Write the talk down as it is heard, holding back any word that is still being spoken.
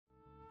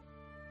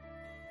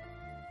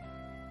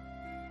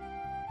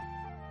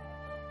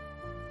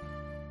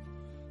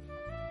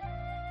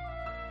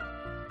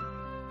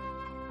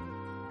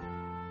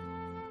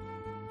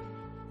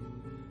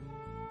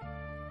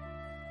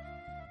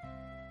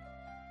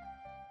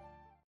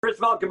First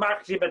of all,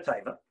 Gemar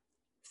Chesiva.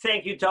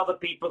 Thank you to all the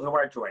people who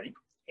are joining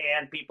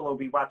and people who will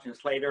be watching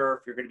this later.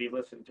 If you're going to be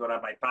listening to it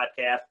on my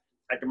podcast,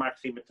 Gemar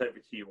Chesiva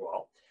to you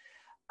all.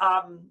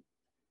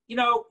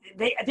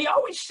 They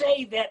always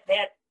say that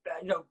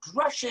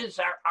drushes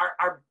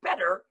are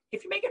better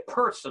if you make it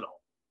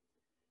personal.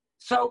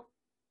 So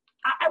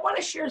I want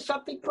to share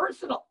something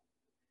personal.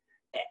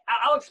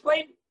 I'll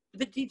explain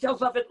the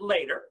details of it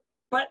later,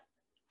 but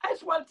I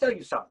just want to tell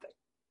you something.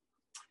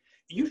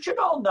 You should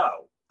all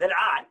know that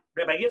I,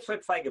 Rabbi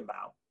Yitzchak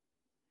Feigenbaum,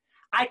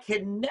 I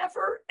can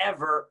never,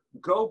 ever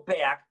go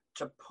back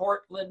to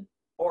Portland,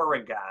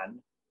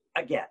 Oregon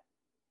again.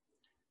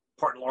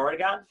 Portland,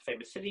 Oregon,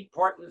 famous city.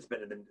 Portland's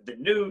been in the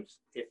news.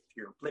 If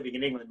you're living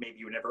in England, maybe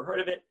you've never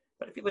heard of it.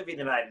 But if you live in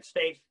the United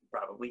States, you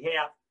probably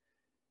have.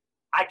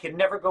 I can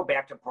never go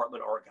back to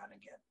Portland, Oregon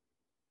again.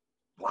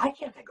 Why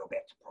can't I go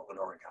back to Portland,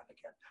 Oregon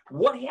again?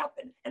 What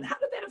happened? And how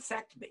did that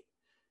affect me?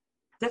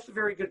 That's a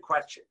very good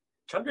question.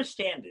 To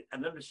understand it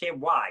and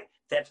understand why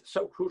that's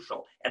so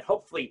crucial, and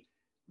hopefully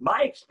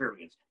my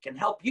experience can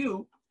help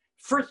you.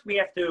 First, we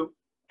have to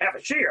have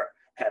a share,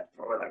 have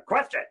a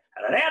question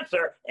and an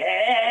answer,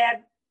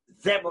 and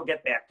then we'll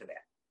get back to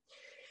that.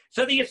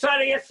 So the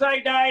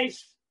Yesod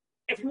dice.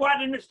 If you want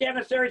to understand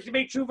the series of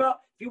Tshuva,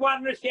 if you want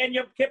to understand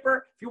Yom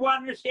Kippur, if you want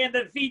to understand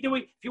the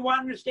Vidui, if you want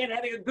to understand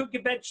having a good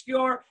Gebet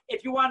Shur,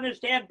 if you want to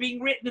understand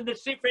being written in the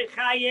Sifrei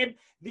Chaim,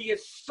 the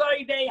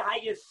Yesodei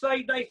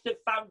HaYesodais, the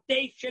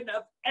foundation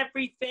of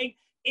everything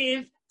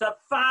is the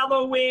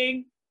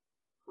following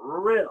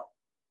riddle.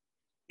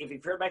 If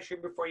you've heard my shir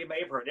before, you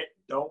may have heard it.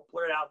 Don't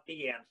blurt out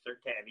the answer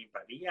to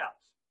anybody else.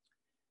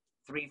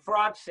 3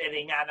 frogs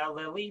sitting on a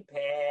lily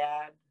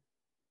pad.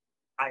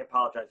 I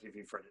apologize if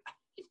you've heard it.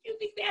 He's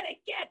using that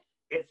again.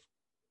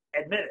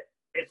 Admit it.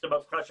 It's the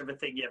most chashuv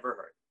thing you ever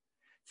heard.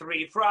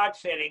 3 frogs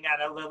sitting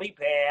on a lily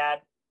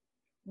pad.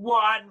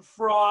 1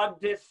 frog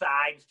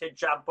decides to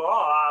jump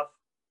off.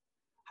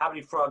 How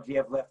many frogs do you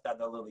have left on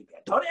the lily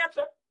pad? Don't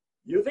answer.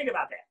 You think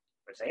about that.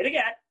 But say it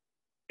again.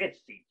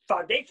 It's the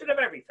foundation of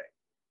everything.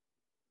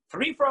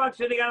 3 frogs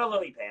sitting on a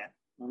lily pad.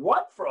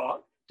 1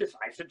 frog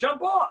decides to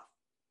jump off.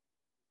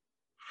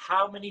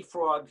 How many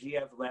frogs do you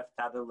have left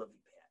on the lily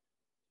pad?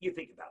 You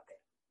think about that.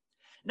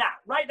 Now,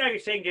 right now you're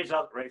saying there's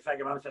a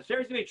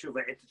series of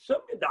Tshuva. It's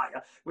some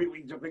Gedaya.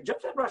 We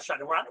just had Rosh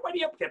Hashanah. We're on the way to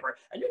Yom Kippur,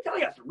 and you're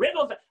telling us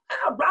riddles.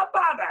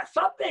 Rambam,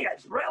 something.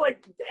 It's really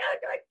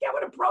get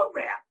with a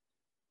program.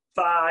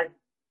 Fine,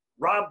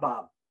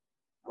 Rambam.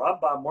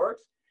 Rambam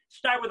works.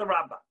 Start with the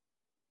Rambam.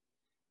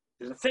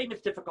 There's a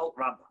famous, difficult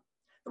Rambam.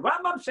 The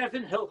Rambam says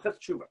in Hilchas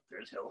Tshuva.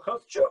 There's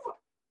Hilchas Tshuva,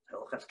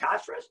 Hilchas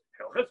Kashrus,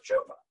 Hilchas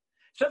Tshuva.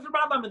 Says the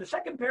Rambam in the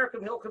second parak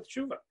of Hilchas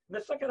Tshuva, in the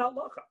second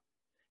halacha.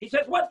 He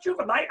says, what's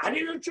tshuva? How do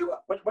you do tshuva?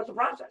 What's the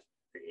process?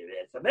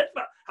 It's a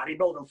mitzvah. How do you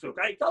build a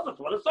sukkah? He tells us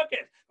what a sukkah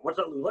is. What's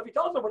a lulav? He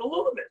tells us what a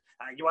lulav is.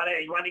 You want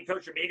to eat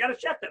kosher meat? You got a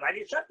chef. How do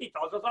you chef? He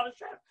tells us how to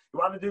chef. You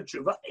want to do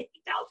tshuva? He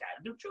tells us how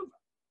to do tshuva.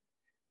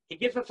 He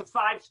gives us a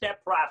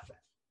 5-step process.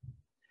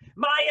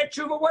 Maya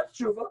tshuva, what's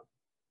tshuva?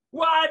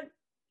 1,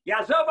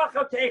 yazov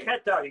achotei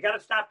cheto. You got to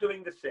stop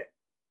doing the sin.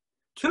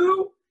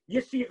 2,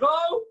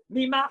 yisiro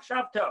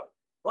mimachshavto.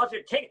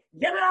 Get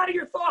it out of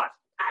your thoughts.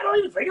 I don't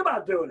even think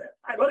about doing it.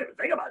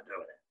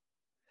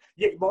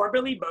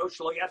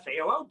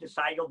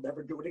 Decide you'll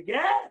never do it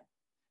again.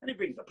 And he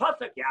brings the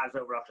pasuk,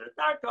 Yazov Rosh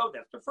Darko.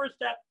 That's the first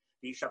step.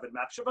 Yishav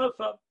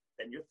Machshavosov.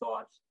 Then your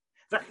thoughts.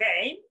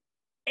 V'chein,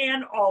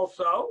 and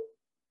also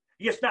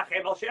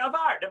Yisnachem al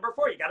she'avar. Number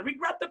 4, you got to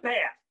regret the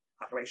past.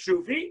 Achrei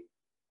shuvi.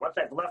 Once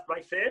I've left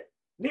my sin,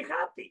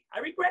 nichati. I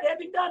regret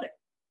having done it.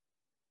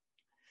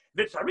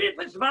 And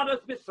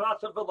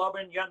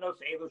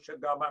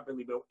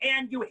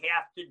you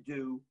have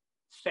to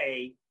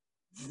say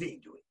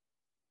vidui.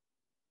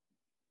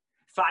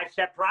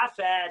 5-step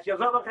process. You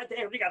got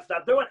to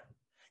stop doing it.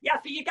 Yeah,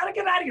 so you got to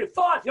get out of your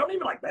thoughts. You don't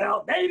even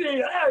well,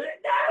 maybe. I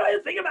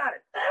don't think about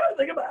it. I'll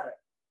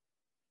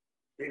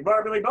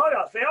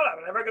say,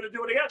 I'm never going to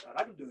do it again. I'm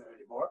not going to do that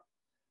anymore.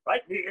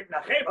 Right? I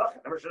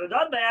never should have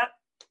done that.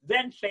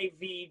 Then say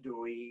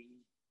vidui.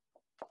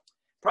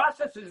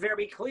 Process is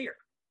very clear.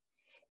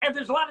 And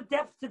there's a lot of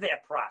depth to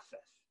that process.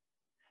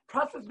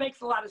 Process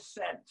makes a lot of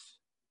sense.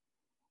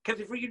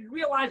 Because if we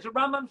realize the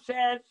Rambam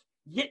says,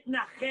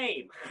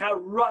 Yitnachem,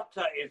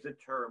 charata is the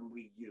term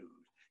we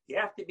use. You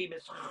have to be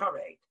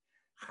mischaret,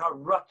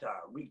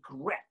 charata,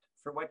 regret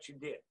for what you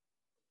did.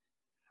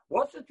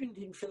 What's the difference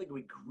between feeling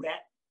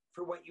regret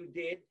for what you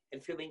did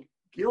and feeling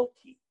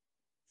guilty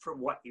for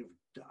what you've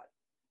done?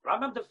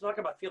 Rambam doesn't talk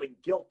about feeling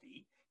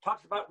guilty,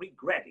 talks about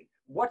regretting.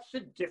 What's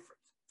the difference?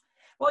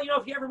 Well,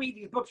 if you ever read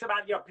these books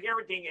about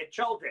parenting and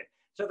children,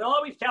 so they'll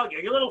always tell you,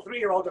 your little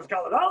 3-year-old is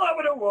going all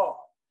over the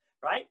wall,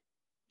 right?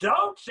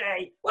 Don't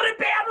say, what a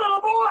bad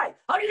little boy.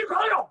 How can you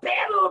call it a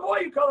bad little boy?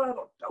 You call it a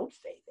little. Don't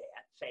say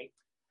that. Say,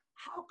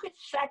 how could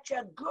such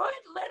a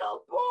good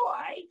little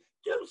boy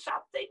do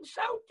something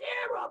so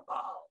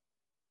terrible?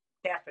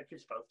 That's what you're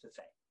supposed to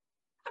say.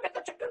 How could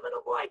such a good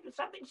little boy do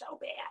something so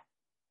bad?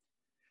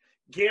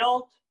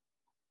 Guilt,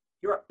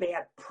 you're a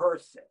bad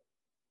person.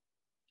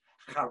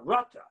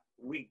 charata,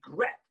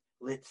 regret,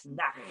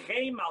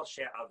 litznachem al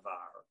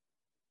she'avar,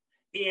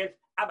 is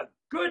I'm a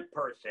good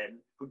person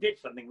who did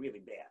something really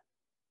bad.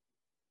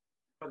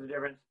 What's the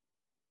difference?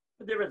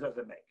 The difference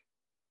doesn't make.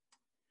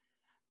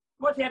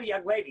 Once I had a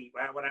young lady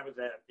when I was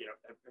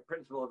a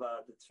principal of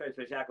the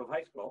Tzfei Yaakov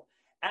High School.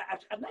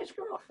 A nice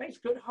girl, a nice,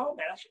 good home,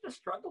 and I should have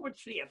struggled with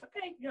CS.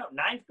 Okay,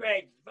 ninth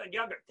grade,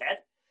 younger, 10.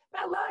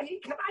 Well, I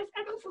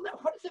go,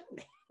 what does it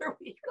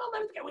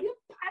matter? When you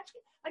patch,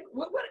 like,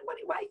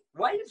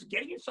 why is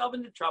getting yourself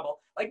into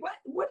trouble? Like,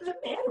 what does it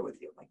matter with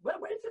you? Like,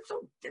 why is it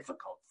so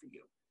difficult for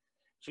you?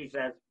 She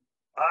says,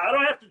 I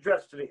don't have to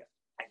dress to this.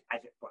 I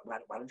said, why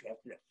don't you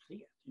have to dress to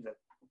this? She said,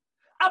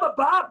 I'm a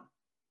bum.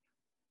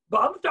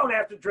 Bums don't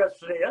have to dress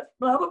to this.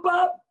 I'm a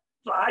bum.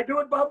 So I do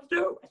what bums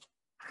do. I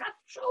said,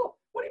 sure.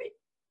 What do you mean?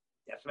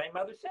 That's what my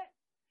mother said.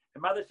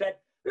 My mother said,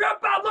 you're a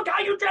bum. Look how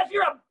you dress.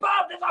 You're a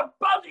bum. There's a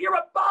bum. You're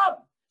a bum.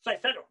 So I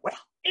said, well,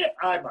 if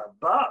I'm a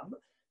bum,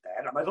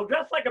 then I might as well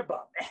dress like a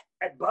bum.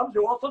 And bums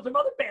do all sorts of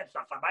other bad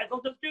stuff. So I might as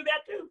well just do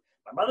that too.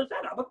 My mother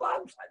said, I'm a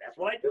bum. So that's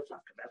what I do,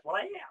 because that's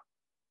what I am.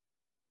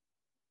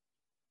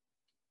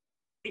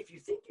 If you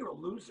think you're a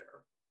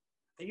loser,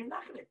 then you're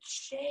not going to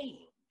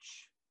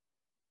change.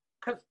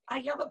 Because I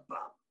am a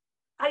bum.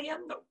 I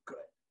am no good.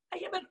 I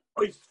am an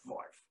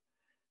oisvorf.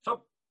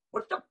 So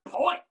what's the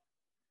point?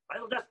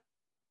 I'll just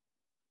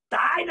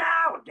die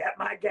now and get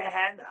my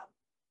Gehenna.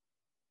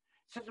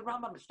 Says the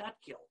Rambam, it's not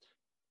guilt.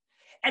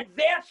 And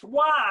that's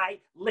why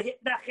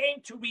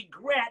Lehitnachem, to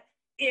regret,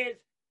 is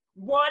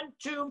 1,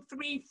 2,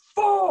 3,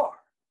 4.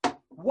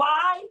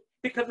 Why?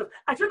 Because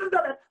I should have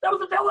done that. That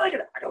was a devil. I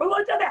could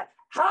have done that.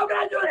 How can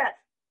I do that?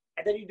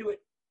 And then you do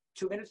it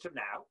 2 minutes from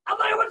now. I'm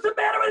like, what's the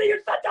matter with you? You're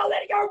such a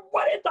lady.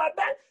 What is that,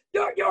 man?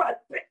 You're a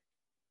bitch.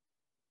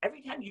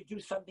 Every time you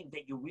do something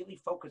that you really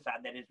focus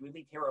on that is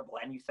really terrible,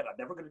 and you said, I'm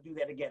never going to do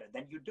that again, and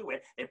then you do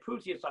it, it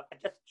proves to yourself,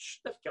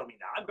 just kill me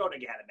now. I'm going to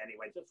get him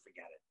anyway. Just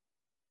forget it.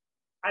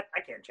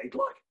 I can't change.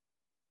 Look,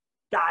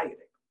 dieting.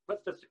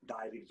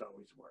 Dieting is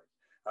always worse.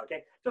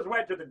 Okay? Just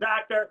went to the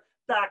doctor.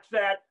 Doc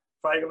said,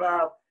 fight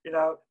about,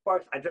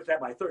 I just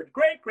had my 3rd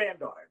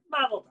great-granddaughter.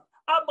 Mazel tov.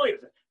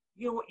 Unbelievable.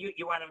 You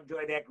want to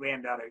enjoy that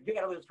granddaughter. You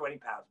got to lose 20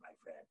 pounds, my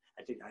friend.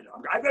 I said, I know.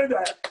 I'm going to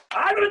do it.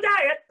 I'm going to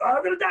diet.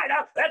 I'm going to die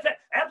now. That's it.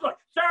 Absolutely.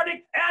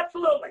 Starting,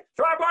 absolutely.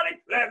 Tomorrow morning,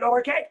 no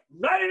more cake.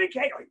 Not any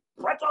cake. I'll eat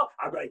pretzel.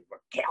 I'm going to eat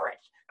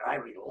carrots. I'm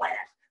going to eat lettuce.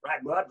 Right?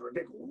 I'm going to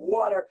drink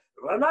water.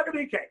 I'm not going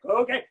to eat cake.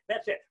 Okay?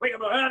 That's it. Wait,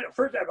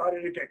 first I'm not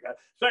eating cake.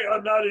 Second,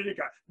 I'm not eating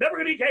cake. Never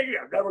going to eat cake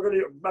again. Never going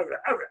to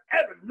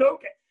ever, no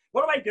cake.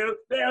 What do?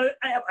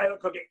 I have a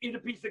cookie. Eat a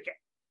piece of cake.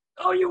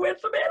 Oh,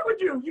 what's the matter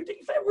with you? You think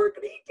you said we're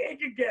going to eat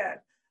cake again.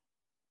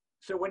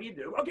 So what do you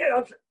do? Okay,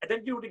 and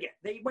then do it again.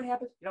 Then what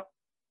happens?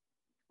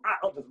 I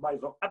might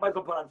as well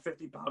put on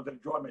 50 pounds and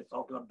enjoy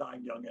myself because I'm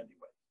dying young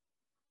anyway.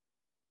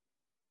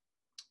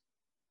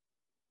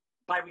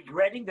 By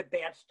regretting the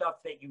bad stuff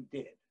that you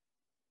did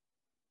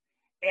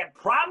and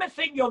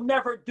promising you'll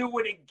never do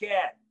it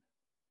again,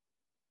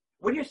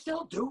 when you're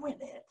still doing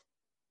it,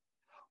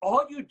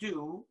 all you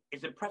do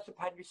is impress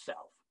upon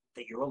yourself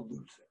that you're a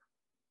loser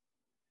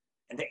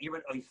and that you're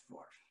an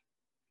oisvorf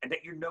and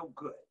that you're no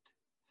good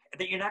and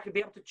that you're not going to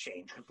be able to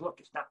change because, look,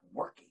 it's not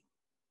working.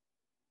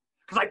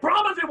 Because I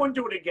promised I wouldn't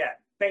do it again,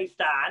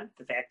 based on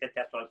the fact that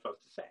that's what I'm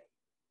supposed to say.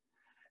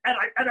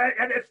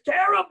 And it's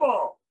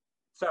terrible.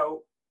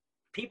 So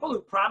people who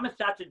promise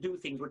not to do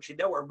things which you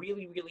know are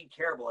really, really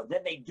terrible, and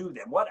then they do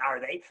them, what are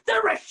they?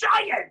 They're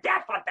Rishayim.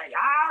 That's what they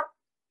are.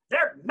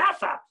 They're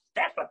mess-ups.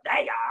 That's what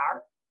they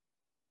are.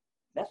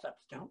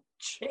 Mess-ups don't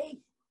change.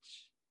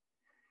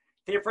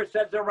 Therefore,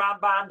 says the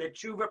Rambam, the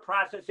tshuva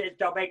process is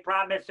don't make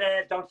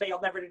promises, don't say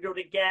you'll never do it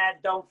again,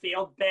 don't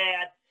feel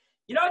bad.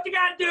 You know what you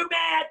got to do,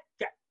 man?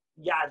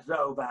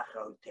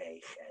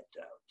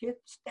 Just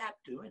stop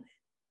doing it.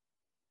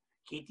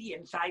 Keep the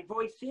inside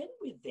voice in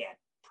with that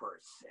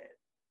person.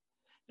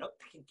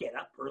 Get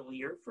up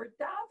earlier for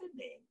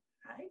davening,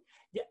 right?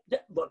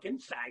 Look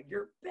inside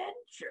your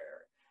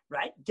bencher,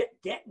 right?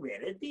 Get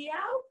rid of the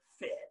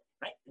outfit,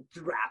 right?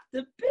 Drop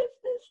the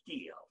business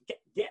deal.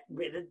 Get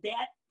rid of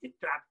that.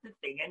 Drop the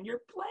thing in your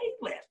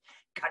playlist.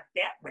 Cut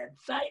that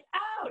website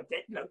out.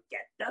 Get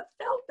the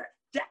filter.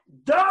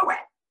 Do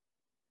it.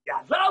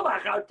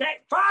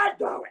 Try to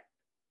do it.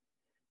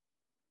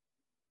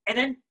 And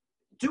then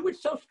do it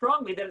so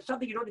strongly that it's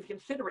something you don't even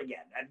consider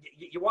again. And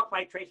you walk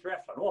by a Trace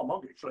restaurant. Oh, I'm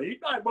hungry. So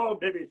eat my bone,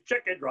 maybe it's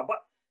chicken drum.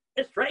 But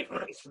it's Trace.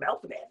 It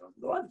smells bad.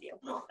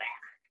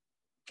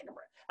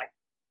 Like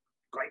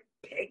great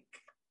pig.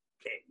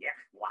 Yeah,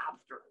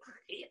 lobster.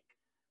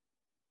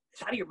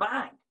 It's out of your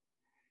mind.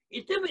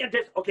 It didn't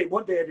just, okay,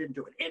 one day I didn't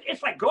do it.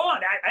 It's like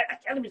gone. I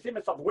can't even see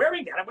myself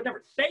wearing that. I would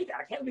never say that.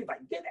 I can't believe I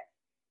did it.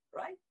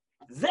 Right?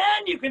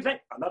 Then you can say,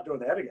 I'm not doing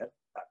that again.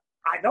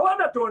 I know I'm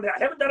not doing that. I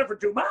haven't done it for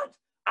 2 months.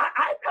 I'm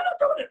not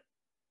doing it.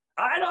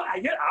 I know.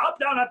 I've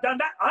done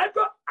that.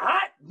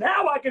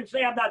 Now I can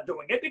say I'm not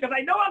doing it because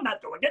I know I'm not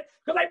doing it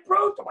because I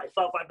proved to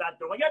myself I'm not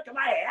doing it because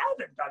I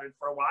haven't done it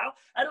for a while.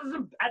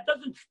 It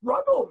doesn't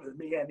struggle with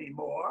me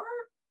anymore.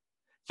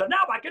 So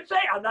now I can say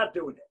I'm not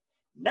doing it.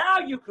 Now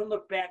you can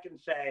look back and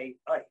say,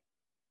 "Hey,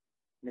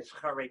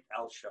 Nischaret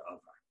El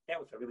Sha'avar. That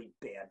was a really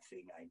bad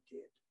thing I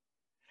did.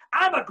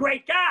 I'm a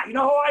great guy. You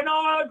know who I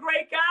know I'm a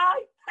great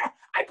guy?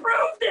 I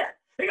proved it.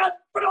 Because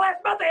for the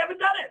last month I haven't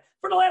done it.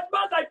 For the last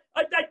month I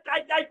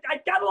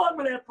got along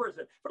with that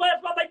person. For the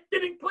last month I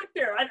didn't click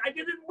there. I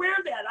didn't wear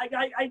that. I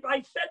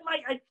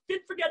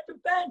did forget to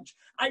bench.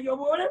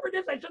 Whatever it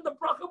is, I said the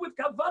bracha with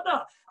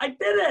kavana. I did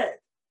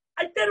it.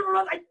 I did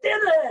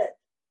it.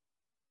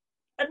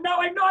 And now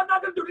I know I'm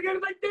not going to do it again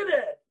because I did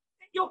it.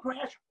 You'll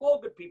crash. All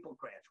good people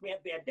crash. We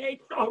have bad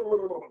days.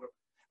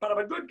 But I'm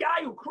a good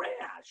guy who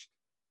crashed.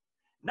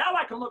 Now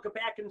I can look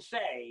back and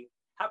say,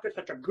 how could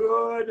such a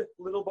good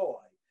little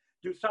boy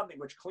do something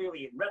which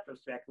clearly, in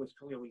retrospect, was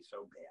clearly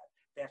so bad?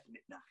 That's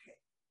mitnachet.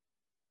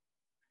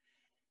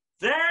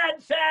 Then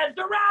says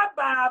the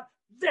Rambam,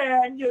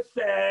 then you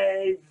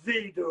say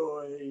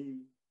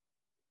vidui.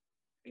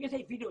 You can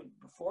say vidui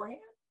beforehand.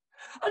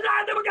 Sorry,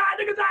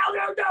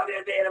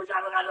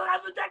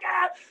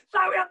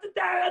 we have to do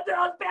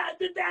bad,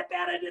 did that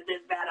bad, I did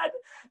this bad.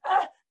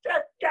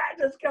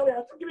 Just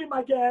give me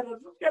my gas.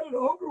 Let's get it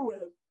over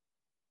with.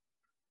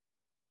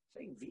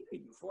 Saying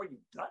vidui before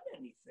you've done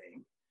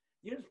anything,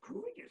 you're just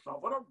proving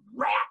yourself what a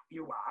rat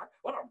you are,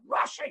 what a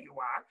Russia you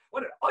are,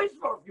 what an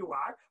oisvorf you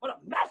are, what a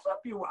mess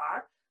up you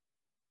are.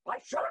 Why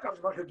should I going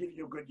to give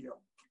you a good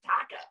deal?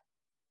 Taka.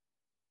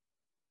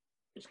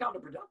 It's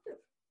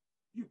counterproductive.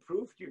 You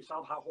prove to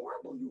yourself how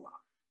horrible you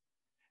are.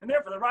 And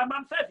therefore the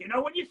Rambam says, you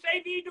know when you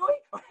say vidui?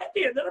 At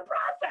the end of the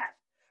process.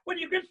 When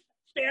you can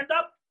stand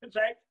up and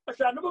say,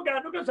 Ashanu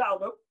Buganu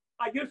Gazalnu.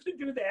 I used to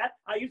do that.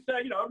 I used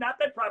to, not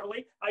that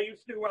properly. I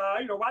used to,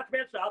 watch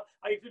bad stuff.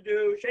 I used to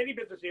do shady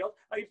business deals.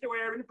 I used to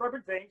wear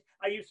inappropriate things.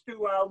 I used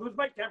to lose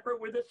my temper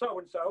with this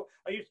so-and-so.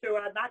 I used to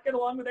not get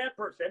along with that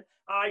person.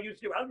 I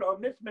used to,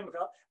 miss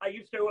Mincha. I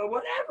used to,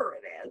 whatever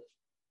it is.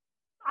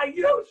 I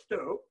used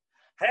to.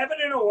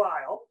 Haven't in a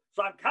while.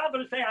 So I'm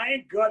confident to say I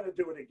ain't going to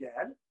do it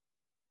again.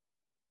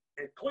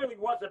 It clearly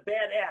was a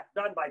bad act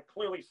done by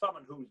clearly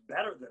someone who's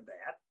better than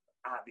that.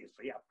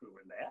 Obviously, I've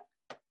proven that.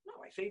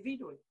 No, I say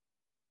vidui.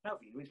 No,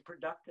 vidui is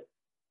productive.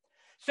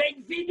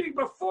 Saying vidui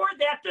before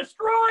that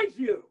destroys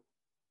you.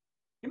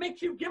 It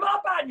makes you give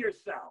up on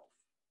yourself.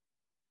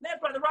 And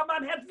that's why the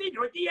Rambam has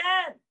vidui at the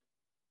end.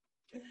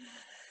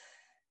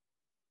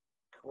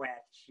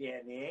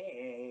 Question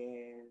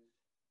is,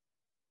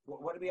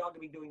 what are we all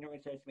going to be doing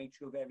during Sesame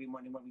Tshuva every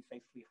morning when we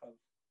say Slichos?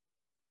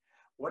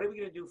 What are we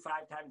going to do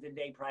 5 times a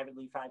day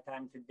privately, 5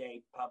 times a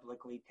day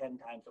publicly, 10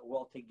 times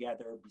all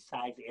together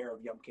besides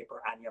Erev Yom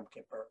Kippur on Yom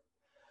Kippur?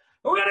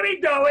 We're going to be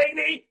doing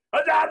the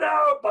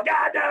Hazano,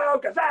 Bagado,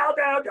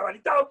 Gazaldo,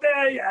 Gavanitope,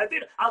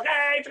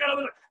 Al-Chay,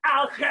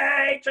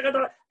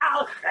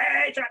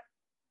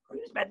 We're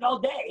going to spend all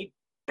day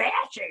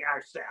bashing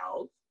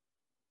ourselves,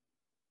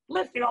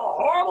 listing all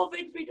the horrible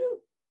things we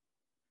do.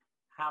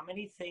 How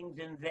many things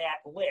in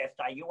that list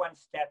are you on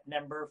step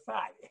number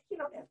 5? You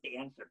don't have to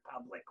answer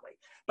publicly.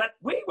 But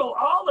we will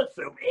all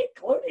assume,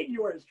 including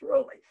yours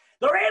truly,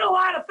 there ain't a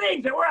lot of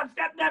things that we're on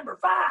step number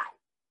 5.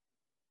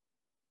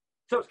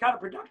 So it's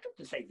counterproductive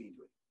to say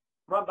vidui.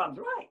 Rambam's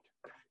right.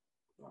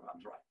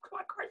 Rambam's right. Of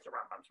course the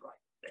Rambam's right.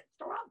 It's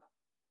the Rambam.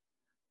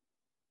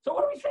 So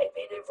what do we say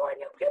vidui for in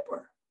Yom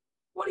Kippur?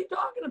 What are you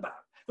talking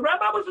about? The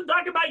Rambam wasn't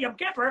talking about Yom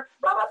Kippur.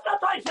 Rambam's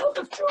not talking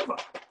Hilchos Tshuva.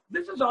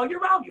 This is all year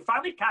round. You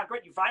finally conquer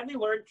it. You finally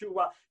learned to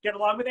get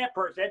along with that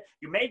person.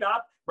 You made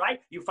up,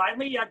 right? You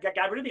finally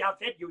got rid of the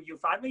outfit. You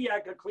finally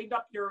cleaned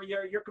up your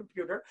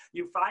computer.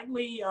 You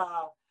finally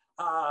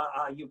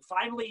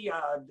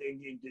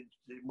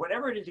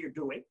whatever it is you're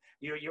doing.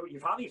 You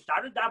finally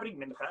started davening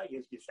mincha.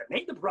 You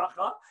made the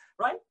bracha,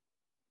 right?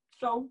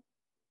 So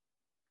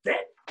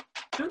then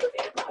do the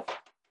vidui process.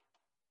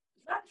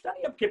 It's not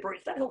Yom Kippur.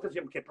 It's not Hilchos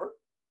Yom Kippur.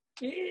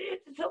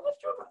 It's Hilchos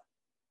Tshuva.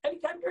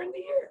 Anytime during the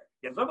year.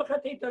 You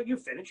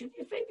finish it,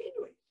 you say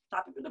vidui.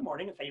 Stop up in the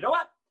morning and say, you know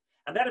what?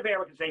 And then a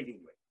bear can say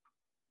vidui.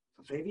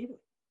 So say vidui.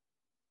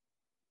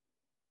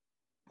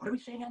 What are we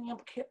saying on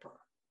Yom Kippur?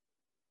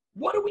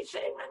 What are we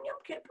saying on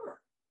Yom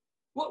Kippur?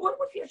 What was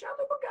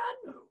Yashanu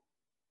Baganu?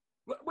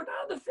 We're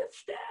not on the 5th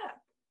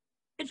step.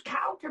 It's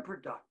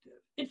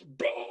counterproductive. It's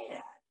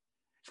bad.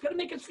 It's going to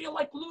make us feel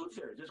like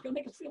losers. It's going to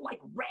make us feel like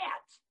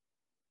rats.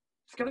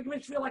 It's going to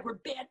make us feel like we're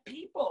bad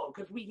people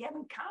because we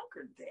haven't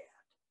conquered that.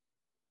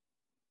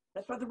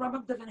 That's why the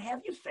Rambam doesn't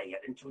have you say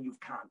it until you've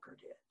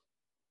conquered it.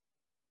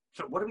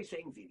 So what are we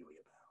saying vidui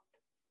about?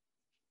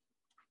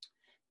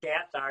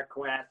 That's our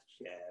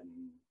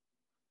question.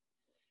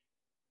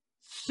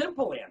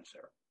 Simple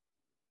answer,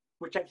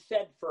 which I've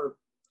said for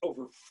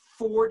over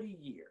 40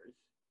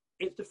 years,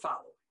 is the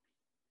following.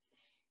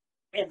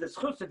 And the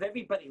schus of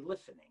everybody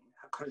listening,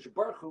 HaKadosh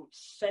Baruch Hu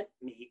sent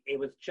me, it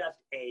was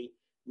just a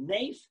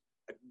nice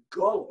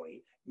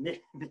goloi,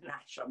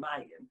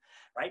 Shamayim,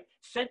 right?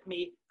 Sent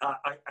me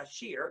a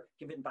shir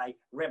given by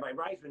Rabbi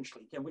Reisman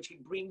Shlita, in which he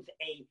brings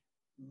a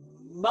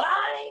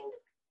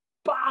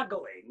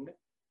mind-boggling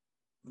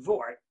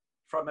vort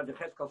from a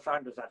Yechezkel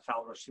Sanders at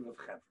Sal Rosh Shiva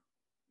Chevra.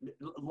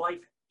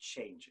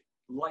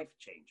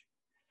 Life-changing.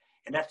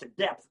 And that's the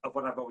depth of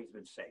what I've always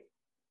been saying.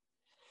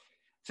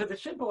 So the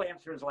simple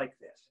answer is like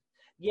this.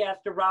 Yes,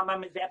 the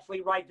Rambam is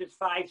absolutely right. There's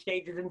 5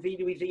 stages in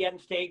Vidui, the end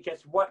stage.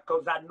 That's what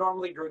goes on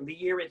normally during the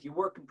year as you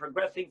work and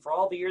progressing for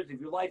all the years of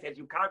your life. As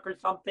you conquer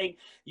something,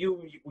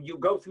 you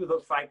go through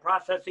those 5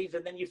 processes,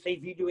 and then you say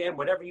Vidui, and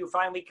whatever you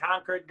finally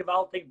conquered,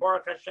 Gewaltig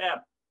Baruch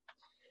Hashem.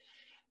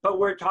 But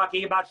we're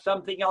talking about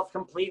something else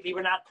completely.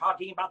 We're not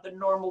talking about the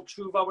normal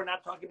tshuva. We're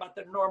not talking about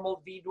the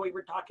normal vidui.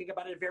 We're talking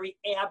about a very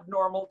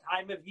abnormal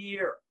time of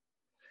year.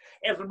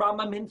 As the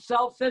Rambam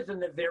himself says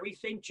in the very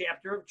same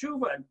chapter of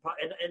tshuva in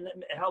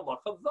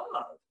Halacha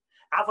Vav.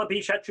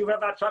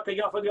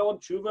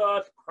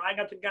 Tshuva, crying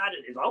out to God.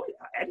 It is always,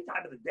 any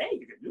time of the day,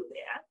 you can do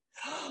that.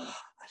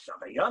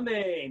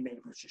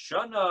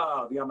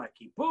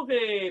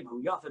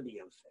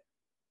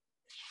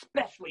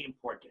 Especially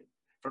important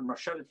from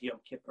Rosh Hashanah to Yom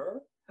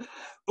Kippur.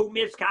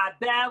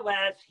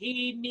 Umiskabeles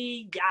he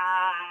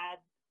miyad.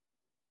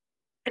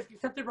 It's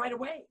accepted right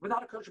away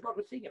without a kosher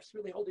baruch seeing if it's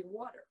really holding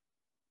water.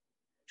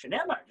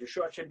 Shenemar,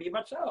 Yeshua should be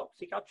matzo.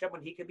 Seek out Shem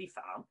when he can be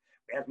found.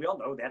 As we all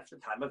know, that's the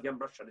time of Yom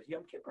Rosh Hashanah to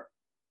Yom Kippur.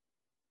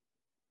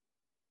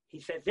 He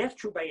says that's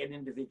true by an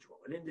individual.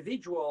 An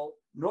individual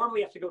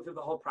normally has to go through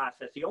the whole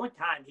process. The only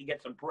time he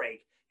gets a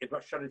break is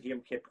Rosh Hashanah to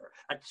Yom Kippur.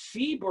 A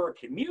tzibur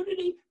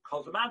community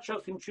calls them out,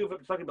 shows him tshuva,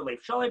 talking about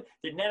Leif Shalom.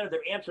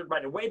 They're answered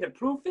right away. The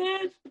proof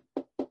is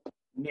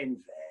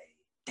Ninveh.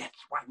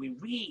 That's why we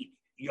read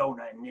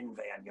Yonah and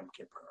Ninveh on Yom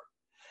Kippur,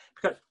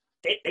 because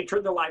they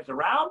turned their lives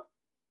around.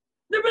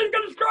 Everybody's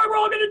going to destroy. We're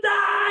all going to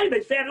die.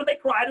 They sat and they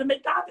cried and they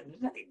died. And they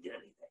did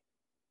anything.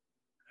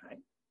 Right?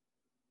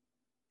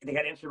 And they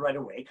got answered right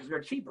away because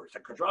they're tzibur. So,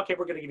 okay,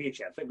 we're going to give you a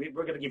chance. We're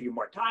going to give you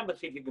more time. Let's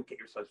see if you can get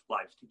your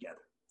lives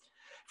together.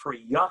 For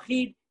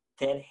Yachid,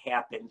 that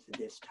happens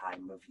this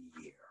time of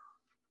year.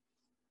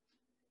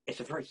 It's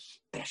a very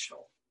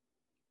special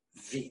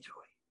vidui.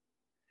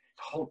 It's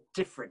a whole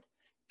different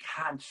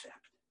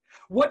concept.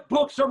 What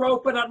books are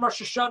open on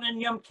Rosh Hashanah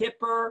and Yom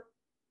Kippur?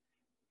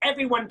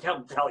 Everyone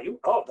tell you,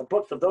 the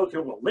books of those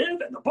who will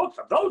live and the books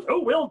of those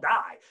who will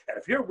die. And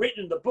if you're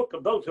written in the book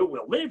of those who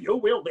will live, you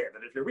will live.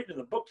 And if you're written in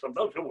the books of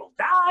those who will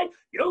die,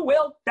 you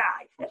will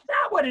die. That's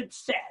not what it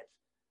says,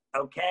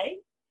 okay?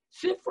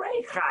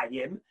 Sifrei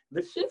Chaim,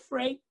 the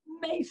Sifrei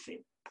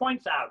Mesim,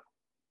 points out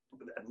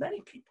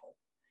many people.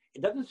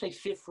 It doesn't say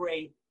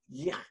Sifrei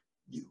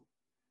Yichyu,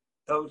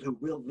 those who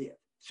will live.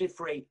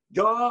 Sifrei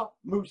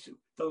Yamusu,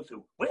 those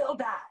who will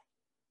die.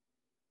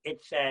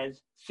 It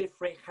says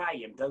Sifrei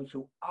Chaim, those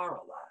who are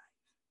alive.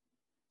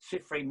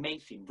 Sifrei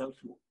Mesim, those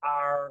who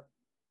are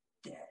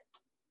dead.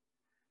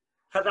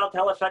 Chazal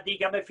tell us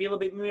Tzaddikim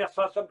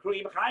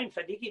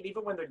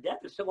even when they're dead,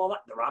 they're still alive.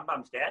 The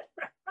Rambam's dead.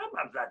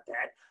 Rambam's not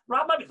dead.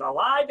 Rambam is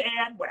alive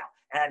and well.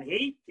 And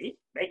he's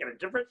making a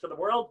difference in the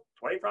world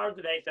 24 hours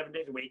a day, 7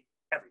 days a week,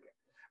 everywhere.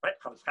 Right?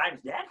 Chofetz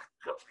Chaim's dead?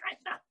 Chofetz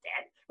Chaim's not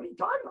dead. What are you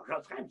talking about?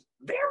 Chofetz Chaim's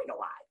very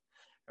alive.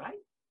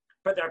 Right?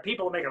 But there are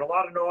people making a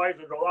lot of noise,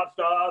 and a lot of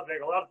stuff,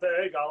 making a lot of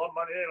things, a lot of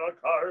money, a lot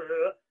of cars.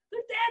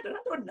 They're dead. They're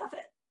not doing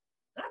nothing.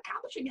 They're not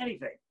accomplishing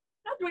anything.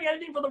 They're not doing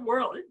anything for the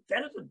world. They're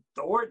dead as a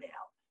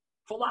doornail,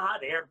 full of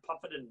hot air,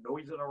 puffing and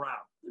noising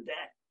around. They're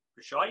dead.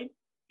 Rishoyim,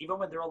 even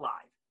when they're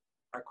alive,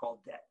 are called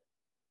dead.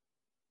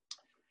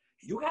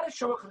 You got to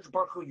show HaKadosh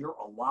Baruch Hu you're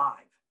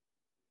alive.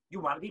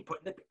 You want to be put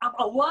in the... I'm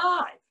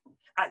alive.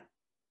 I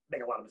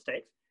make a lot of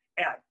mistakes,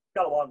 and I've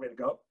got a long way to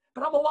go,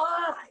 but I'm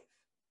alive.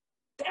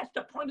 That's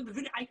the point of the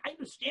video. I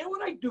understand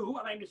what I do,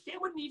 and I understand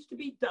what needs to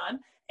be done,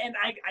 and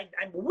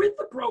I'm with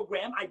the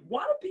program. I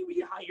want to be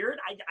rehired.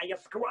 I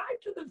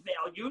ascribe to the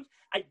values.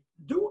 I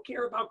do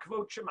care about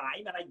Kvod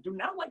Shemaim, and I do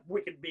not like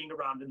wicked being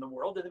around in the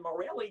world, and the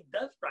morality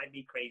does drive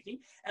me crazy,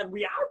 and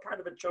we are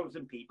part of a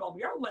chosen people, and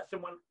we are less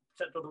than 1%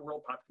 of the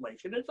world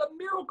population. It's a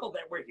miracle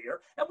that we're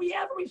here, and we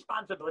have a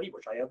responsibility,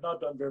 which I have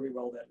not done very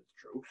well, that is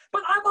true,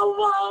 but I'm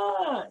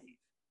alive.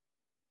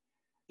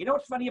 You know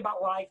what's funny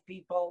about life,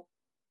 people?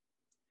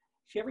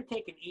 If you ever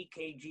take an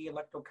EKG,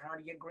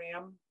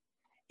 electrocardiogram,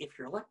 if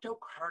your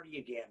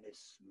electrocardiogram is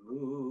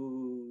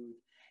smooth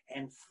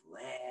and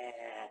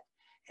flat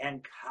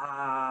and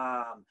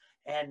calm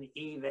and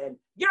even,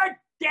 you're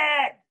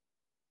dead.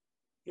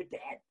 You're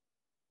dead.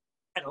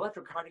 An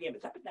electrocardiogram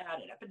is up and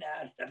down and up and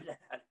down and up and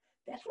down.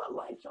 That's what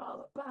life's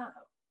all about.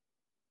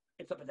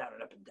 It's up and down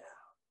and up and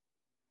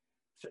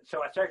down.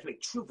 So I started to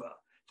make tshuva.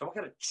 So what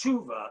kind of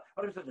tshuva?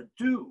 What am I supposed to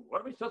do?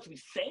 What am I supposed to be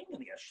saying in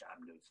the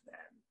Hashamnus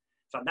then?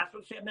 So I'm not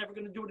supposed to say I'm never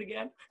going to do it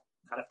again?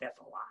 Not if that's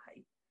a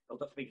lie. It'll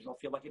just make yourself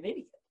feel like an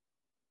idiot.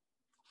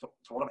 So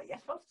what am I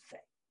supposed to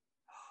say?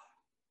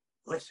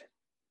 Listen,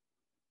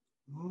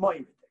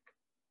 Moiridik.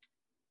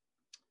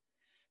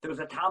 There was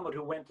a Talmud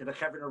who went to the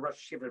Chevron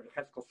Rosh Yeshiva of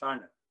Cheskel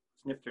Sarna. It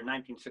was Nifter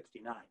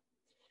 1969.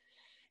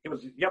 It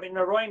was Yavin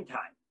Naroyim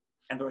time.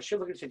 And the Rosh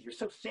Yeshiva said, "You're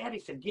so sad." He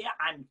said, "Yeah,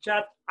 I'm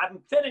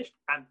finished.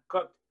 I'm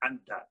cooked. I'm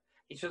done."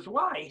 He says,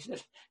 "Why?" He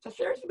says,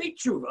 "Seriously, make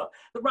tshuva.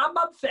 The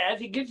Rambam says,"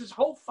 he gives this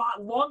whole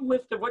long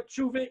list of what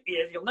tshuva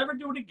is. You'll never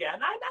do it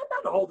again.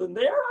 I'm not holding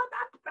there.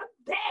 I'm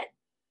dead.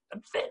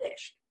 I'm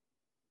finished.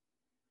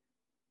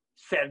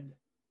 Said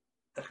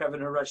the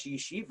Chavner Rosh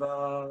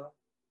Yeshiva.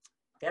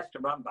 That's the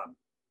Rambam.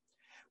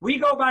 We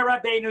go by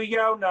Rabbeinu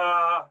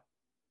Yonah.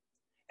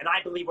 And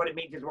I believe what it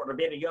means is what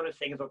Rabbeinu Yonah is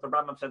saying is what the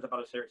Rambam says about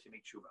a Aseret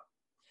Tshuva.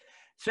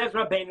 Says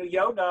Rabbeinu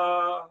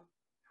Yonah,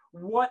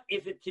 what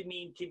is it to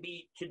mean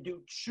to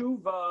do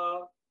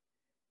tshuva?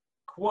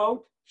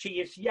 Quote,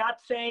 Sheyis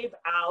Yatsev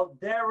al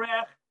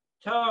derech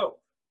tov.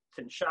 It's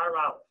in Shar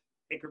Aleph,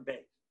 Iker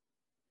Beis,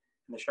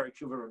 in the Shar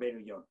Tshuva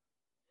Rabbeinu Yonah.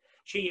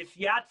 Sheyis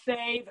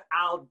Yatsev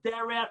al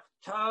derech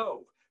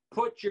tov.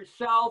 Put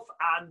yourself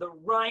on the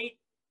right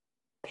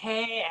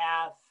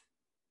path.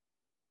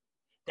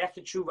 That's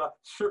the tshuva,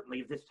 certainly,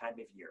 of this time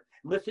of year.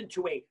 Listen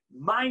to a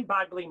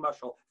mind-boggling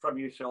mashal from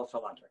Yisrael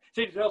Salanter.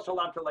 So Yisrael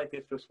Salanter like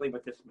this to explain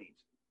what this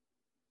means.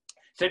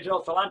 So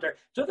Yisrael Salanter,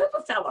 so there's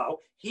a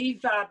fellow, he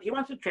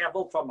wants to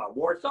travel from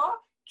Warsaw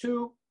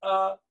to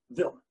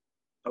Vilna,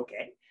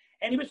 okay?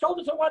 And he was told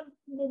it's a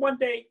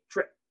one-day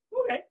trip.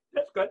 Okay,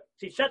 that's good.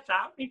 So he sets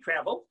out, he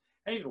travels,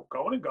 and he's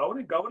going and going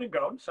and going and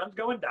going. The sun's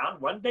going down.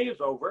 One day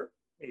is over.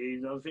 He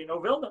doesn't see no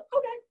Vilna.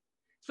 Okay.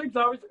 So he's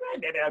always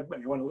like, maybe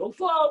he went a little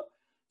slow.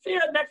 See,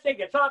 the next day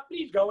gets up,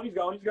 he's going.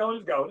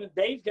 The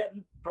day's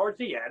getting towards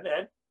the end,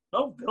 and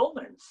no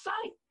Vilna in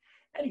sight.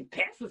 And he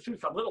passes through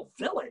some little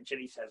village, and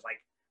he says,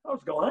 like,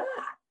 what's going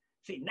on?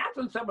 So he knocks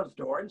on someone's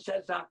door and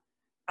says,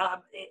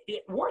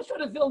 Warsaw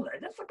to Vilna.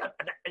 That's like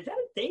is that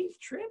a day's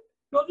trip?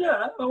 He goes,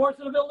 yeah,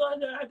 Warsaw to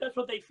Vilna, that's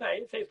what they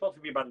say. They say it's supposed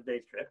to be about a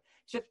day's trip.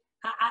 He says,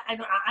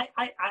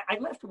 I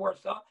left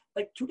Warsaw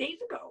like 2 days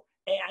ago,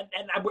 and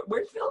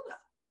where's Vilna?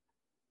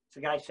 So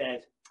the guy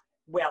says,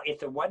 well,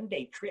 it's a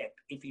one-day trip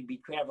if you'd be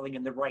traveling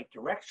in the right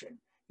direction.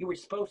 You were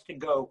supposed to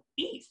go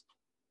east.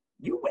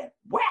 You went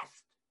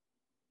west.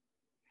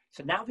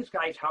 So now this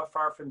guy's how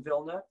far from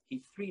Vilna?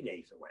 He's 3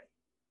 days away.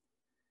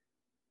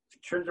 So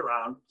he turns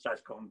around,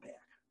 starts going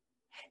back.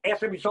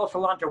 Ask Yisrael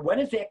Salanter, when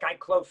is that guy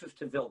closest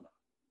to Vilna?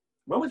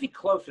 When was he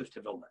closest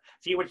to Vilna?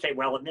 So you would say,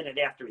 well, a minute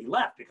after he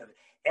left, because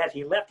as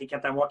he left, he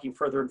kept on walking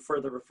further and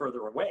further and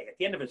further away. At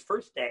the end of his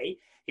first day,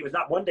 he was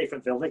not 1 day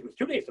from Vilna, he was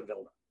 2 days from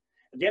Vilna.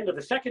 At the end of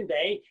the second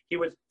day, he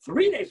was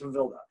 3 days from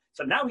Vilna.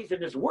 So now he's in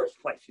his worst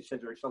place. He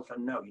said to himself,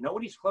 no, you know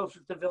when he's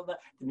closest to Vilna?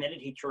 The minute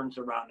he turns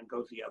around and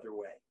goes the other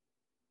way.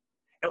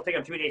 It'll take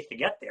him 3 days to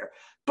get there,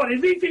 but at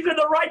least he's in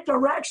the right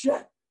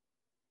direction.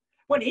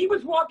 When he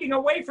was walking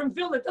away from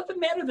Vilna, it doesn't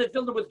matter that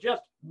Vilna was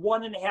just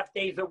 1.5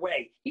 days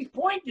away. He's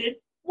pointed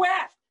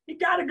west. He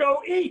got to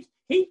go east.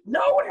 He's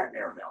nowhere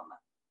near Vilna.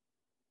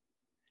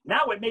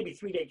 Now it may be a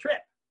 3-day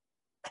trip,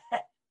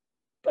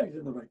 but he's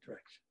in the right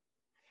direction.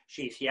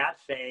 She's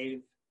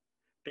Yatsev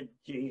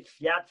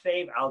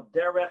al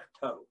derech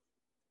tov.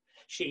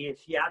 She is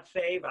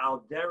Yatsev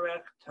al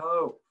derech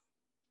tov.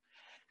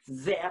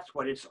 That's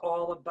what it's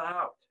all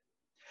about.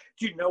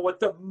 Do you know what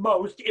the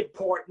most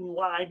important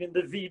line in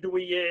the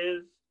Vidui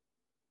is?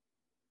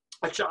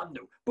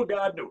 Ashamnu,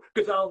 Bugadnu,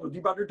 Gazalnu,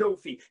 Dibanu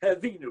Dofi,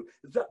 Avinu,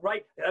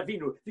 right?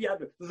 Avinu,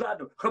 Viadu,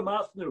 Zanu,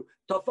 Hamasnu,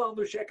 Tafalnu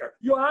Sheker,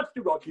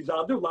 Yoatsu,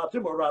 Rokizadu, Latsu,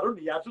 Moradu,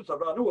 Niatsu,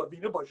 Saranu,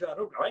 Avinu,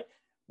 Boshanu, right?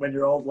 When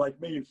you're old like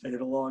me, you've said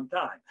it a long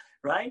time,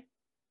 right?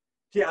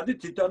 And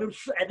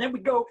then we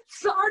go,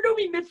 Sardu,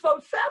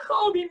 Mitzvot,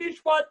 Secho,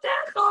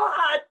 Mishpatecho,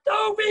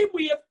 Hatovim,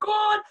 we have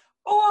gone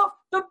off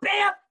the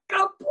path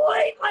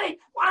completely.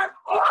 We're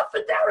off the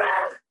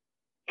derech.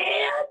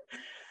 And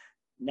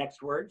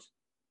next words,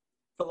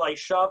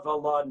 V'laishav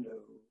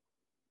lanu,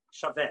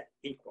 shaveh,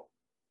 equal.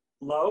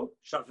 Lo,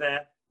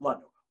 shaveh,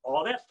 lanu.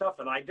 All that stuff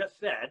that I just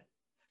said.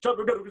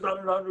 You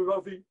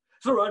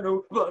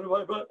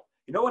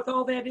know what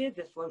all that is?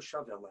 It's lo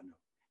shaveh lanu.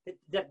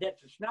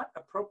 That's not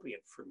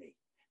appropriate for me.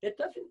 That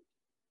doesn't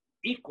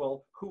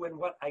equal who and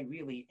what I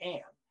really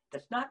am.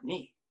 That's not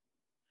me.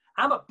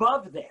 I'm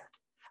above that.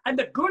 I'm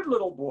the good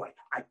little boy.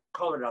 I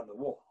colored on the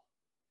wall.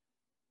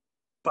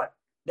 But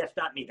that's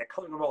not me. That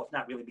color on the wall is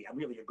not really me. I'm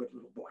really a good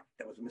little boy.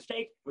 That was a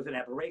mistake. It was an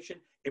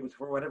aberration. It was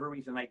for whatever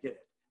reason I did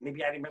it.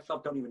 Maybe I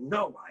myself don't even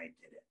know why I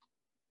did it.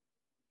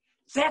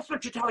 That's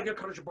what you're telling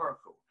HaKadosh Baruch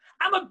Hu.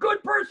 I'm a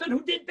good person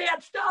who did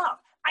bad stuff.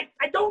 I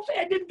don't say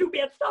I didn't do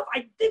bad stuff.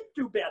 I did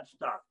do bad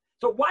stuff.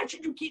 So why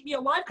should you keep me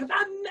alive? Because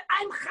I'm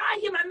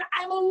Chaim.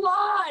 I'm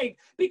alive.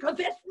 Because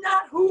that's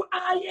not who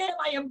I am.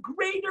 I am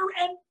greater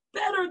and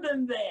better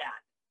than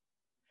that.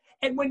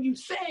 And when you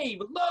say,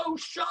 Lo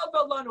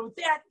Shavalanu,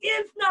 that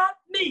is not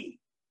me,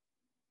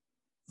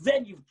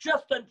 then you've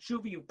just done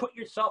tshuva, you put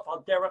yourself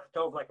on derech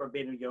tov, like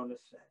Rabbeinu Yonah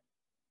said.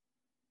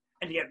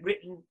 And you get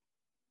written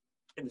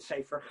in the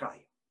Sefer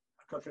Chaim.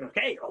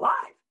 Okay, you're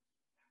alive.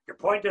 You're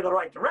pointing in the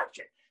right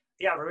direction.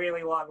 You have a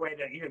really long way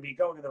to, you'd be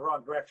going in the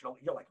wrong direction.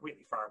 You're like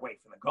really far away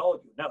from the goal.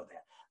 You know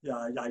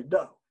that. I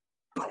know.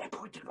 But I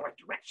pointed in the right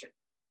direction.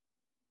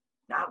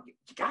 Now, you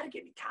got to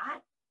give me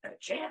time and a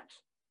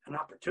chance. An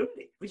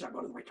opportunity. At least I'm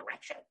going in the right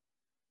direction.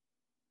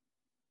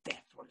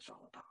 That's what it's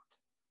all about.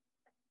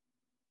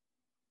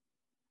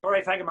 All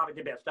right, thank you, Mom. I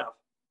did bad stuff.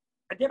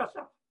 I did bad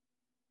stuff.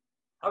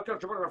 How come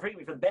you're referring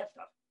me for the bad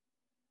stuff?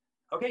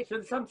 Okay,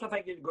 so some stuff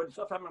I did good,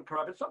 stuff I'm going to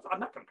correct, stuff I'm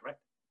not going to correct.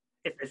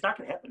 It's not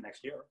going to happen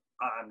next year.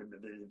 I'm going to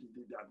be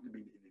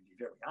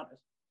very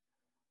honest.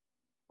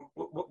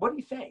 What are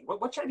you saying?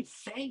 What should I be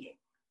saying?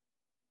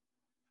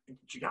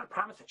 You got to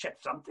promise to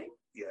check something?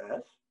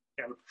 Yes.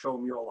 Got to show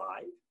them you're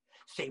alive.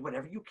 Say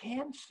whatever you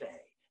can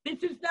say.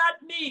 This is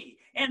not me,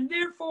 and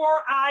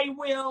therefore I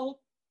will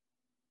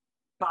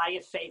buy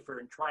a sefer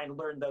and try and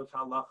learn those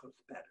halachos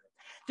better.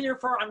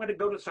 Therefore, I'm going to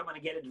go to someone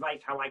and get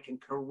advice how I can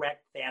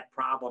correct that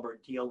problem or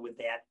deal with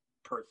that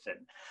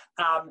person.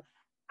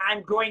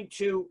 I'm going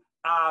to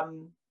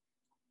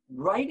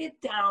write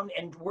it down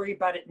and worry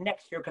about it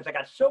next year because I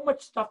got so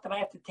much stuff that I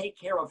have to take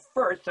care of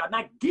first. So I'm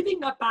not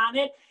giving up on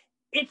it.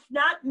 It's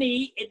not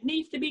me. It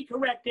needs to be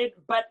corrected.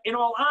 But in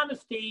all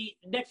honesty,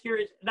 next year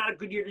is not a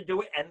good year to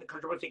do it. And the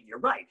country will say, you're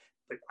right.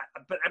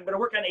 But I'm going to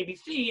work on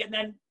ABC, and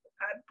then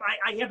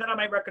I have that on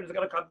my record. It's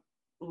going to come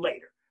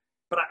later.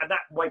 But I'm not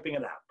wiping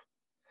it out.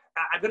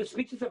 I'm going to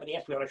speak to somebody,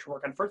 ask me what I should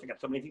work on first. I got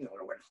so many things, I don't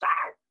know where to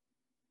start.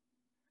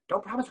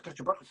 Don't promise because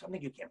you're working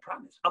something you can't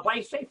promise. I'll buy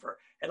a sefer,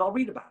 and I'll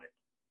read about it.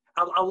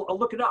 I'll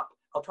look it up.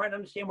 I'll try and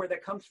understand where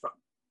that comes from.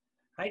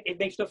 Right? It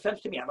makes no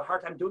sense to me. I have a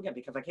hard time doing it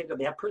because I can't do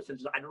that person.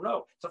 I don't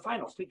know. So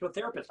fine, I'll speak to a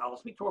therapist. I'll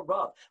speak to a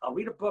Rav. I'll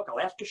read a book. I'll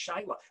ask a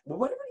Shaila. Well,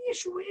 whatever the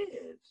issue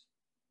is.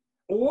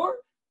 Or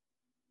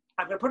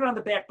I'm going to put it on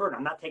the back burner.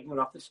 I'm not taking it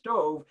off the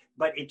stove,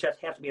 but it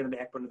just has to be on the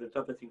back burner. There's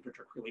other things which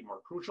are really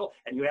more crucial.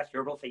 And you ask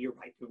your Rav, say you're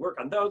right. We work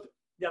on those.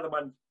 The other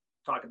ones,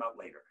 talk about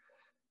later.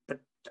 But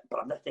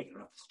I'm not taking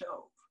it off the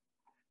stove.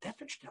 That's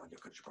what you're telling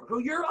your coach.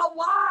 You're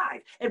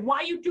alive. And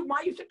why you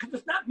say, because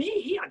it's not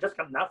me. I just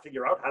got to now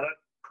figure out how to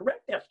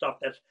correct that stuff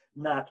that's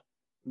not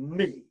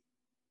me.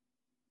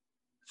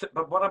 So,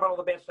 but what about all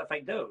the bad stuff I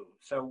do?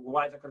 So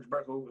why is Kodesh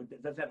Baruch Hu,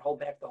 does that hold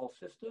back the whole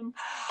system?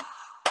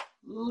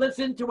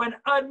 Listen to an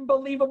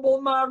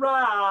unbelievable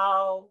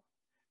moral.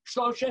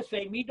 Shlosha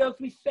say midos,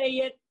 we say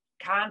it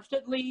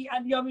constantly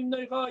on Yomim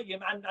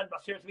Nochoyim, and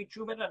Baseres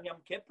V'Tshuvah on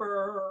Yom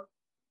Kippur.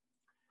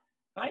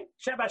 Right?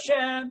 Shem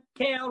Hashem,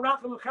 Kel,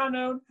 Rachel,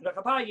 Chanon,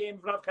 Rechapayim,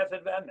 Rav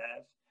Chesed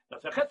V'Emes.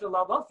 Nasa Chesed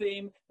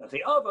Lavafim, Nasa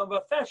Ovam,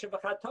 V'Feshev,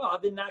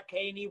 V'Chatav,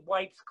 V'Nakeni,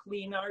 wipes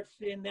clean our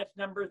sin. That's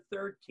number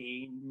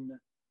 13.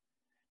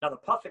 Now the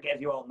pasuk, as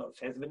you all know,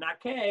 says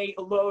V'Nakeh,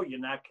 Lo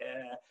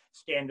Yanakeh.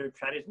 Standard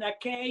pshat is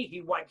Nakeh.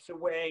 He wipes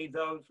away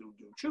those who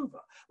do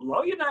tshuva.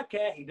 Lo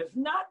Yanakeh. He does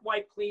not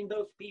wipe clean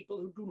those people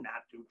who do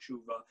not do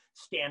tshuva.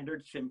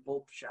 Standard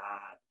simple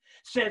pshat.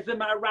 Says the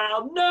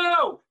Maharal,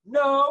 no.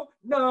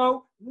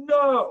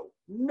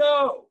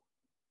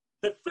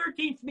 The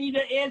 13th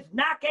midah is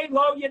Nakeh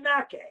Lo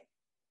Yanakeh.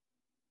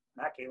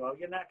 Nakeh Lo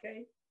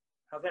Yanakeh?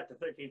 How's that the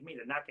 13th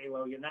midah? Nakeh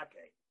Lo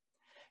Yanakeh.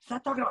 It's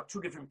not talking about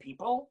two different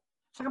people.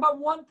 It's talking about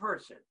one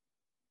person.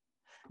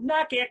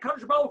 Nakeh,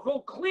 Kodesh Baruch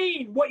Hu,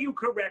 clean what you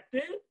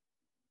corrected.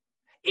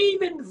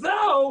 Even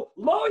though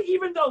Lo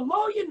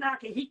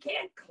Yanakeh, he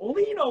can't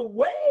clean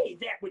away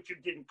that which you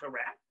didn't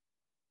correct.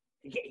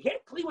 He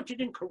can't clean what you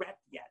didn't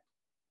correct yet.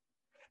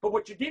 But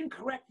what you didn't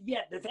correct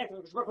yet, the fact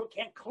that Kodesh Baruch Hu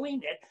can't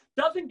clean it,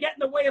 doesn't get in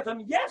the way of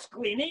him, yes,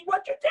 cleaning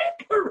what you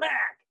did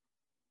correct.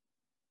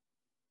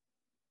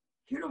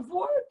 Hear the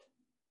word?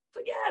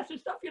 So yes,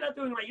 there's stuff you're not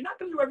doing right. You're not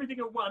going to do everything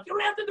at once. You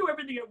don't have to do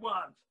everything at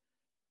once.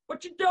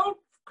 What you don't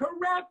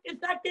correct is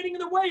not getting in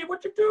the way of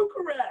what you do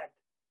correct.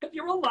 Because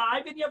you're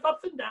alive and you have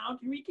ups and downs.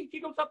 Your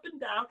EKG goes up and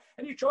down,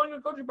 and you're showing a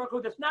Kodesh Baruch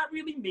Hu that's not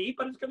really me,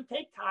 but it's going to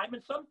take time,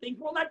 and some things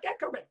will not get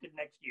corrected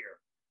next year.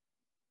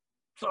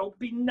 So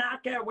be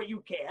naka what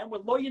you can,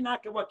 with lo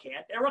yanaka what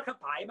can't. Erech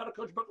Apayim, and a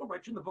Kodesh Baruch Hu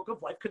writes in the book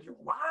of life because you're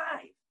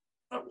alive.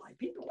 Not alive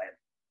people have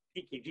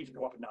EKGs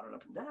go up and down and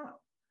up and down,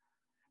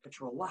 but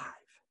you're alive.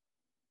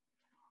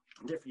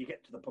 And therefore, you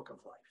get to the book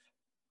of life.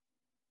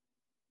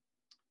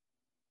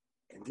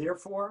 And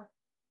therefore,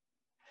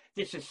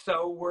 this is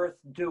so worth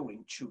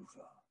doing,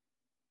 tshuva.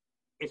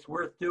 It's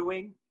worth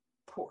doing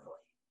poorly.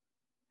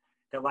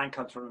 That line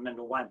comes from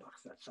Mendel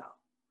Weinbach, that's how.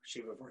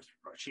 Shiva, one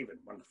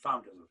of the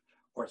founders of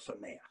Or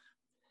Sameach.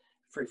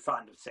 Very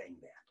fond of saying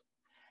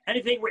that.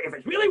 Anything, if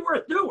it's really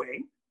worth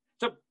doing,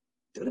 so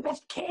do the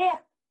best you can.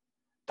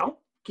 Don't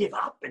give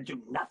up and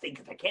do nothing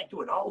because I can't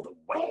do it all the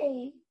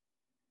way.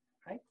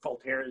 Right?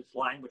 Voltaire's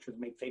line, which was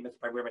made famous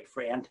by Rabbi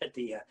Frand at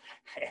the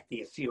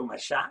Siyum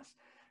HaShas,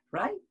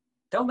 right?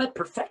 Don't let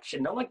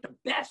perfection, don't let the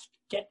best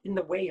get in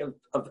the way of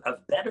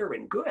better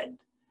and good.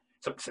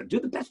 So do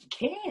the best you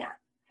can.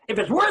 If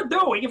it's worth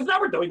doing, if it's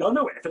not worth doing, don't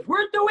do it. If it's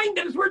worth doing,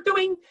 then it's worth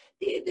doing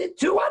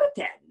 2 out of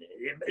 10.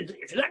 If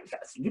it's not,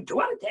 do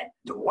 2 out of 10,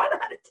 do 1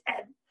 out of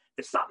 10,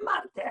 do something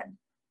out of 10.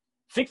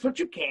 Fix what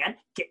you can,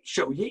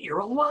 show you you're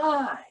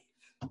alive.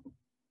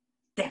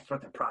 That's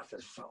what the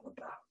process is all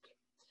about.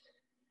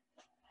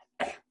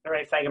 All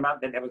right, thank you, Mom.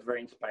 That was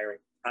very inspiring.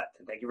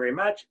 Thank you very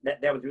much.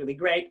 That was really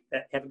great.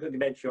 Have a good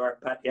event, sure.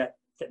 But yeah,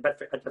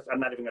 I'm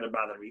not even going to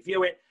bother to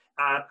review it.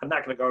 I'm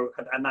not even going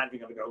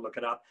to go look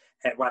it up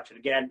and watch it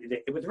again.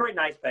 It was very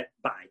nice, but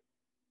bye.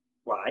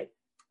 Why?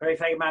 All right,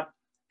 thank you, Mom.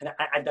 And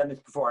I've done this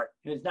before.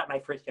 It's not my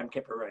first Yom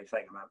Kippur. Right,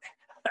 thank you, Mom.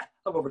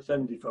 I'm over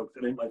 70, folks.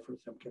 It ain't my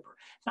first Yom Kippur.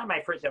 It's not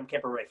my first Yom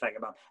Kippur right thing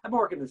about. I'm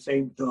working the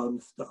same dumb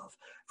stuff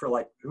for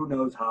like who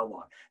knows how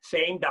long.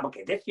 Same dumb.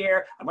 Okay, this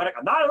year I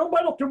don't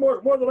bite off too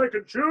more than I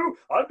can chew.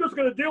 I'm just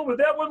going to deal with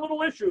that one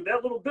little issue,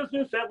 that little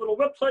business, that little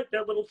website,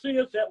 that little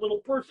CS, that little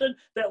person,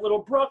 that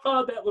little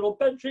bracha, that little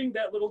benching,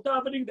 that little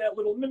davening, that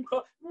little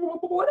mincha,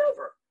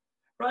 whatever,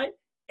 right?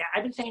 Yeah,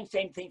 I've been saying the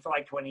same thing for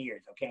like 20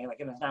 years. Okay, like,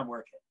 and it's not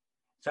working.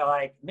 So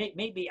like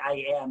maybe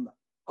I am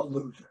a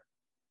loser.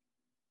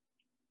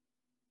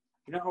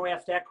 You know who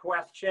asked that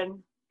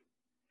question?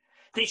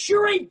 The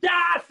Shuri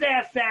Das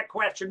asked that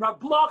question. Rav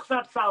Bloch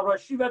Zatzal,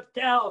 Rosh Yeshiva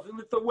tells in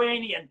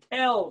Lithuanian,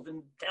 tells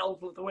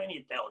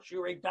Lithuanian, tells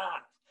Shuri Das.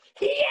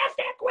 He asked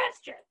that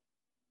question.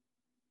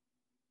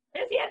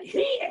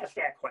 He asked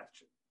that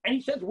question. And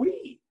he says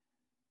we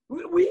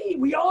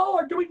all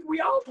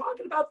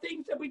talking about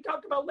things that we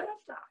talked about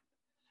last time.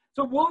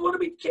 So what are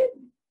we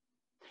kidding?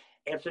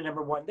 Answer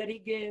number one that he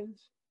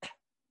gives,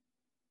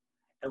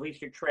 at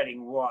least you're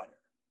treading water.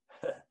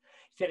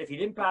 He said if you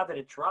didn't bother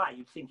to try,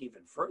 you'd sink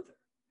even further.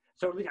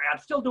 So I'm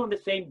still doing the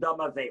same dumb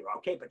Avera,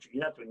 okay? But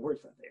you're not doing worse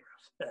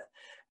Averas,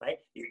 right?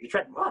 You're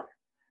treading water,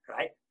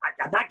 right?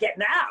 I'm not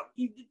getting out.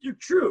 You're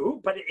true,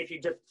 but if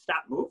you just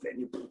stop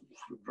moving,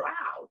 you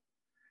drown.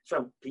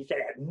 So he said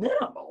at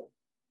minimal,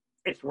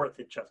 it's worth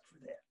it just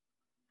for that.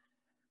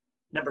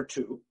 Number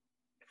two,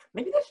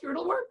 maybe this year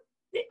it'll work.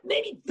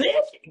 Maybe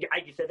this,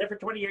 I said that for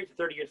 20 years,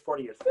 30 years,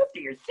 40 years, 50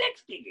 years,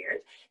 60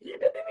 years,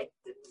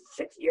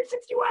 60 years,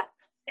 61.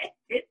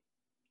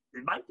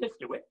 It might just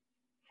do it.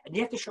 And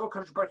you have to show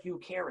Kadosh Baruch Hu you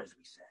care, as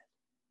we said.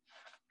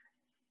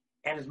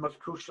 And his most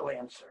crucial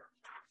answer,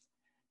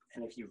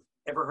 and if you've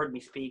ever heard me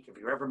speak, if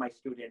you're ever my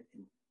student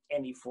in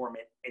any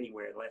format,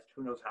 anywhere, the last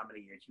who knows how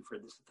many years, you've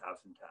heard this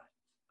 1,000 times.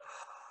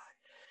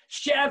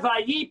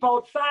 Sheva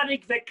Yipo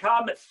Tzadik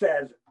V'Kam,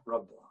 says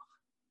Rav Bloch.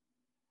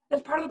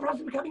 That's part of the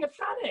process of becoming a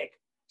tzaddik.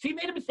 So you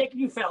made a mistake and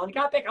you fell, and you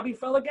got back up, you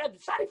fell again. The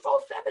tzaddik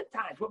falls 7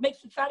 times. What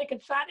makes the tzaddik a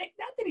tzaddik?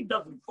 Not that he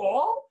doesn't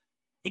fall.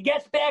 He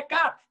gets back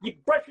up. You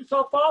brush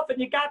yourself off and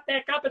you got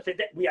back up and said,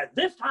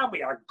 this time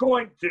we are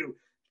going to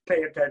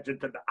pay attention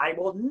to that. I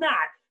will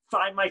not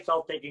find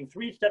myself taking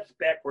 3 steps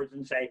backwards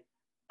and say,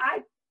 I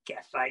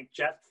guess I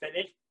just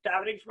finished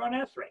davening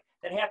Shemona Esrei.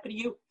 That happened to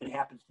you, it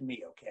happens to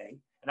me, okay?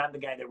 And I'm the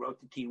guy that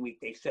wrote the Teen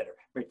Weekday Sitter,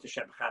 Brit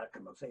Hashem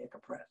Chanukah Mosaic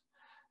Press.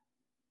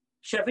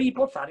 Sheva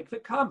Yipol Tzadik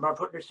V'Kam. Rav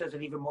Hutner says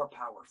it even more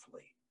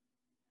powerfully.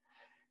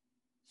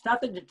 It's not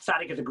that the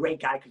tzaddik is a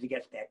great guy because he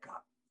gets back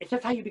up. It's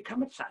just how you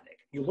become a tzaddik.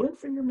 You learn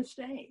from your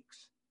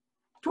mistakes.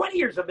 20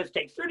 years of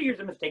mistakes, 30 years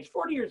of mistakes,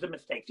 40 years of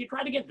mistakes. You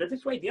try to get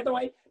this way, the other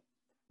way.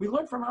 We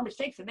learn from our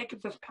mistakes, and that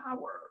gives us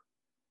power.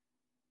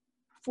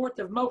 4th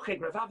of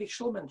Mocheg, Rav Avi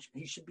Shulman,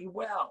 he should be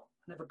well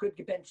and have a good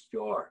Geben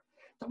Shor.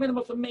 Tell me the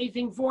most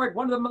amazing word.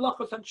 One of the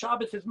malachos on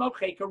Shabbos is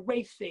Mocheg,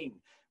 erasing.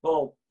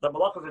 Well, the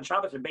malachos on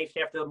Shabbos are based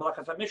after the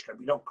malachos on Mishkan.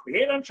 We don't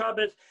create on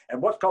Shabbos, and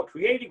what's called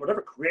creating,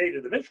 whatever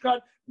created the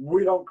Mishkan,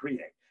 we don't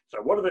create.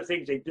 So one of the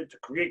things they did to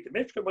create the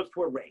Mishkan was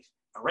to erase.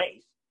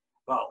 Erase?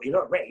 Well, you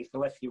don't erase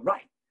unless you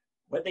write.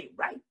 What did they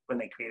write when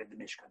they created the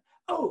Mishkan?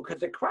 Oh, because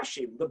the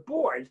crushim, the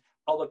boards,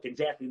 all looked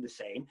exactly the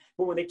same.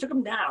 But when they took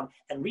them down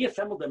and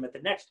reassembled them at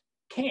the next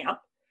camp,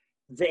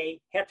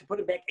 they had to put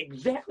them back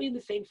exactly in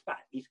the same spot.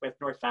 East, west,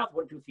 north, south,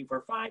 1, 2, 3,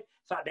 4, 5.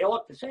 So they all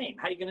look the same.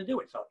 How are you going to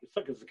do it? So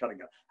your sukkahs are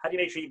cutting up. How do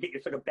you make sure you get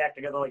your sukkah back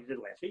together like you did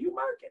last year? You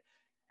mark it.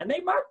 And they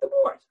mark the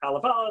boards.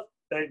 Aleph, Aleph,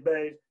 Beis,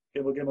 Beis,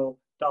 Gimel, Gimel,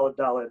 Dalet,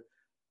 Dalet,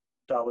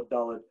 Dalet,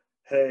 Dalet,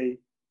 Hey,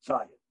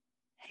 Zion.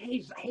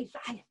 Hey,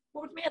 Zion.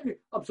 What was the matter?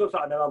 I'm so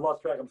sorry. No, I've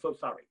lost track. I'm so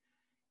sorry.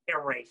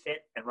 Erase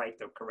it and write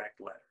the correct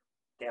letter.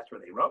 That's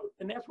where they wrote,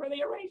 and that's where they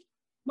erased.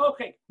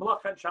 Okay,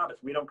 Malach on Shabbos.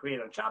 We don't create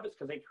on Shabbos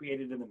because they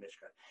created in the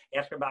Mishkan.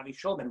 Ask Rabbi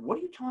Shulman, what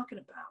are you talking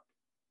about?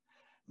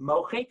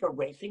 Mochek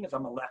erasing is a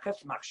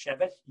malachas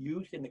machsheves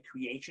used in the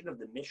creation of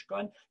the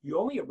Mishkan. You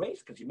only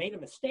erase because you made a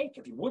mistake.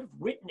 If you would have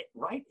written it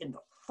right in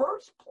the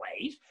first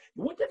place,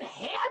 you wouldn't have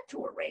had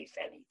to erase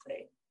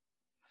anything.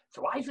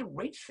 So why is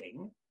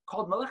erasing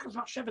called malachas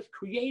machsheves?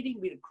 Creating,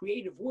 we have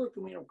creative work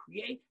and we don't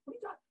create. What are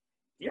you talking?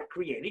 You're not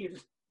creating, you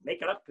just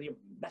make it up because you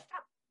messed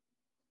up.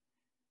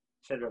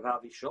 Said Rav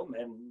Avi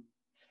Shulman,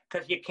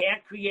 because you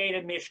can't create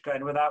a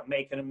Mishkan without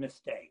making a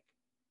mistake.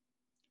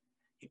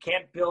 You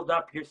can't build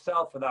up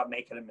yourself without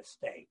making a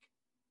mistake.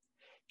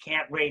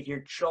 Can't raise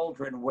your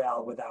children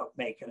well without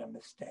making a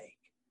mistake.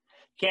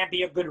 Can't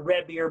be a good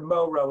Rebbe or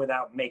Mora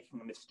without making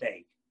a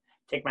mistake.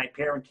 Take my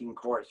parenting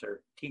course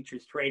or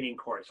teacher's training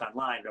course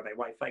online,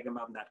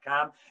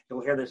 RabbiYfeigenbaum.com.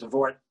 You'll hear this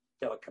word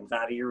till it comes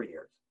out of your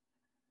ears.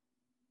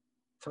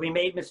 So we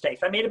made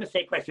mistakes. I made a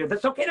mistake last year.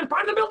 That's okay. That's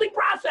part of the building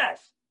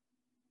process.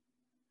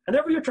 And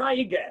never you try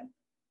again.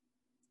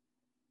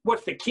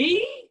 What's the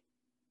key?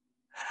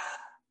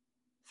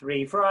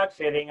 3 frogs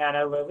sitting on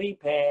a lily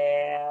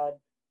pad.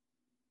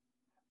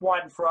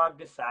 1 frog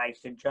decides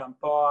to jump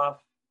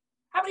off.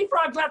 How many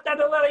frogs left on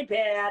the lily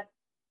pad?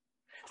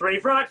 3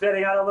 frogs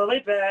sitting on a lily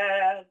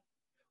pad.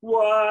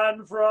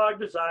 1 frog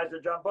decides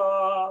to jump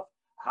off.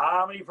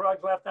 How many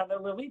frogs left on the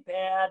lily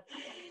pad?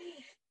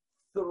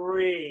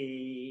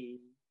 3.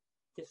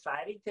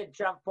 Deciding to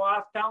jump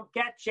off don't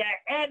get you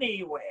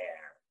anywhere.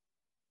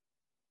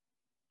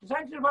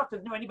 Deciding to jump off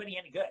doesn't do anybody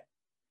any good.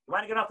 You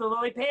want to get off the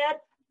lily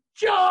pad?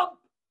 Jump!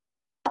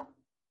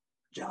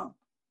 Jump.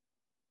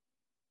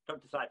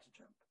 Don't decide to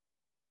jump.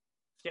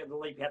 Stay on the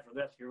lily pad for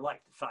the rest of your life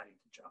deciding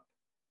to jump.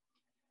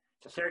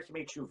 It's a serious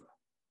tshuva.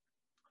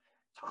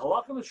 It's a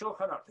halacha in the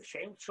Shulchan Aruch, the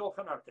same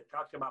Shulchan Aruch that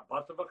talks about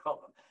Basav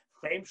V'Cholam,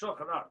 same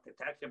Shulchan Aruch that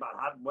talks about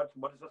what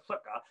is a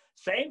sukkah,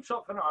 same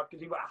Shulchan Aruch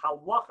gives you a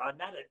halacha,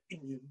 not an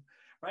Indian,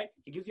 right?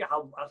 He gives you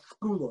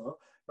a skula,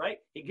 right?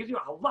 He gives you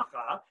a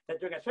halacha that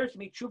during a serious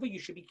tshuva you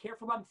should be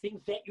careful on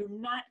things that you're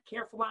not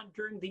careful on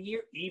during the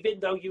year, even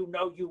though you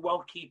know you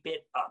won't keep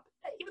it up.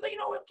 Even though you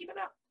know you won't keep it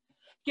up.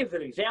 Gives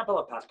an example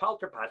of Pas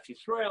Palter, Pas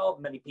Yisrael.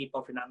 Many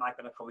people, if you're not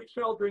going to Chol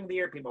Yisrael during the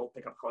year, people will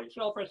pick up Chol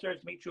Yisrael for a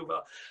serious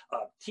tshuva.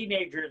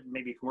 Teenagers,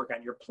 maybe you can work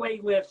on your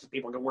playlists.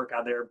 People can work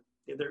on their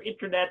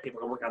internet. People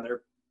can work on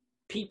their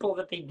people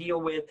that they deal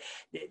with.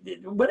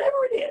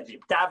 Whatever it is,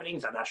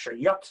 davenings, on Asher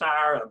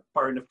Yotzar,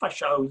 Bar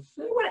Nefashos,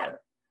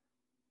 whatever.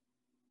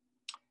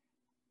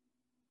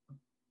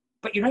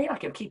 But you know you're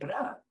not going to keep it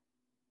up.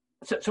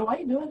 So why are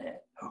you doing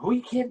it? Who are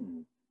you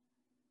kidding?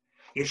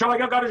 You're showing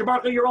HaKadosh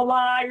Baruch Hu you're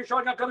alive. You're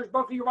showing HaKadosh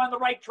Baruch Hu you're on the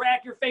right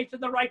track. You're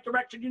facing the right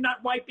direction. You're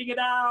not wiping it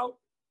out.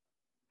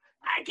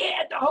 I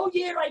can't. The whole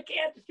year I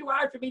can't. It's too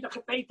hard for me to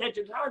pay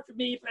attention. It's hard for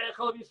me for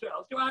Chol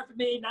Yisrael. It's too hard for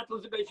me not to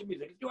listen to Christian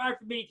music. It's too hard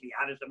for me to be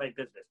honest in my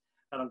business.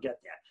 I don't get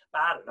that.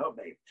 But I don't know,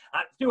 babe.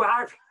 It's too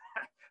hard.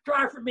 Too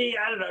hard for me.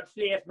 I don't know.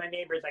 To ask my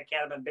neighbors. I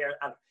can't. I'm embarrassed.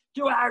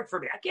 Too hard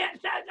for me. I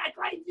can't. I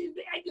try to do.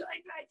 I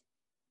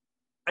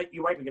do.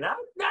 You wiping it out?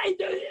 No, I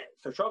do it.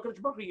 So HaKadosh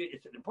Baruch Hu,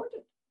 it's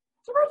important.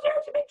 So we're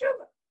serious to make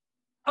tshuva.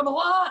 I'm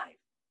alive.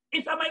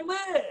 It's on my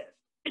list.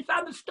 It's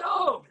on the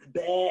stove.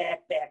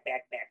 Back,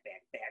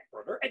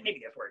 brother. And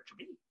maybe that's where it should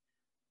be.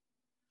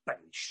 But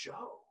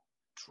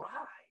try.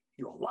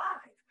 You're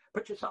alive.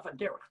 Put yourself on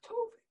Derech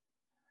Tovim.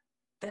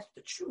 That's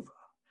the tshuva.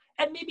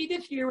 And maybe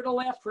this year it'll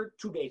last for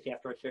 2 days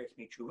after a serious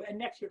tshuva, and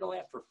next year it'll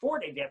last for 4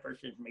 days after a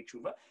serious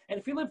tshuva. And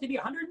if you live to be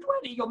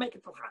 120, you'll make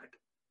it for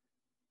Hanukkah.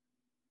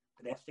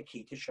 But that's the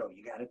key to show.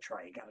 You got to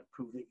try. You got to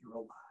prove that you're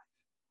alive.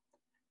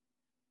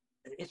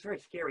 It's very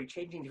scary.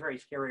 Changing is very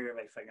scary.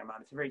 I'm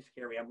on. It's very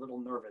scary. I'm a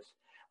little nervous.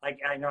 Like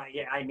I know.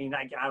 I mean,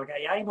 I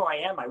know I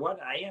am. I am what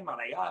I am.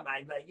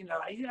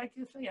 I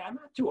can say I'm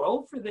not too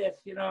old for this.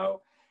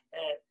 No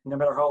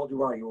matter how old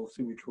you are, you will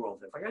assume you're too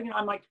old. It's like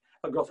I'm like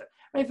a girl said.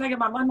 I think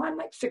I'm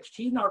like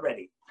 16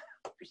 already.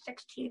 You're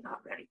 16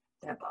 already,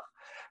 Debba,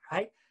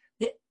 right?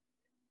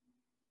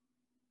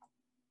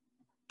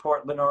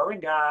 Portland,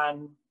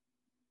 Oregon.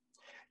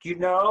 Do you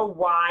know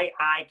why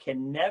I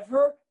can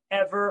never,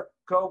 ever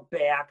go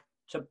back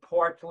to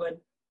Portland,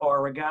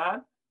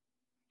 Oregon?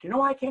 Do you know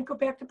why I can't go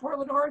back to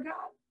Portland, Oregon?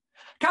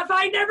 Because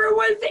I never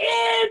was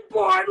in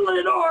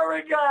Portland,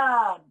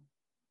 Oregon.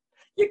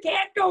 You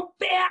can't go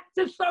back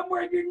to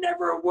somewhere you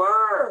never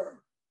were.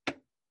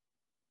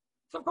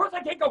 So, of course,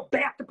 I can't go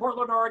back to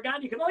Portland,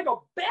 Oregon. You can only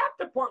go back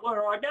to Portland,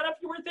 Oregon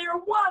if you were there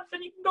once,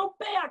 and you can go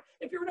back.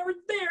 If you were never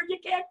there, you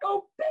can't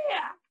go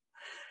back.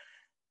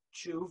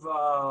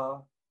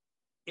 Tshuva.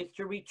 It's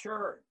to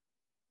return.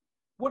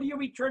 What are you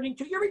returning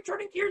to? You're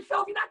returning to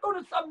yourself. You're not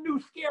going to some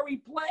new scary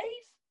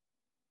place.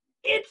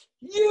 It's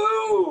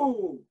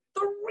you,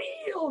 the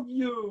real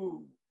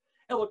you.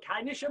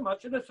 Elokai neshama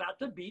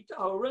shenasata bi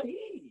tahora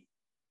hi.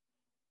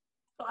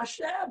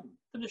 Hashem,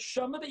 the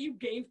neshama that you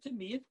gave to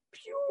me is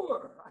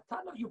pure.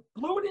 Atano, you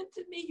blew it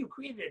into me. You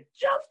created it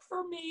just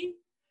for me.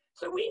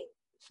 So we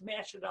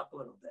smash it up a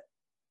little bit.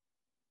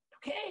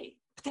 Okay,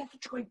 but that's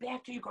what you're going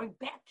back to. You're going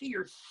back to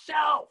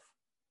yourself.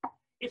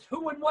 It's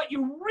who and what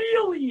you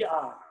really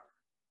are.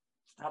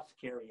 It's not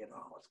scary at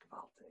all. It's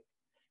gewaltig.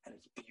 And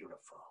it's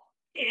beautiful.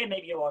 It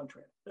may be a long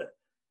trip. But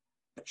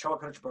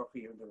HaKadosh Baruch Hu,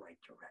 you're in the right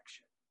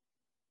direction.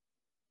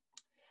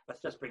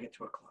 Let's just bring it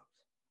to a close.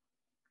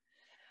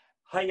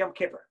 Yom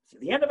Kippur. So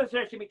the end of a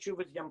Aseret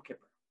Tshuva is Yom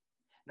Kippur.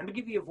 Let me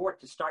give you a vort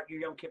to start your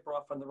Yom Kippur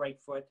off on the right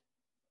foot.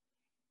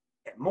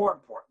 And more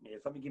important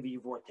is, let me give you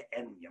a vort to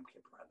end Yom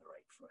Kippur on the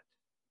right foot.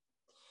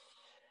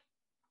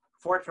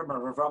 Vort from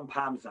Rav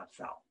Pam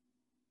Zatzal.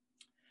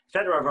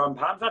 Said Rav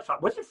Pam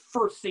Zatzal, what's the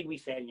first thing we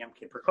say in Yom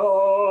Kippur?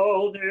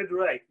 Kol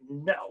Nidrei.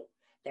 No,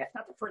 that's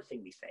not the first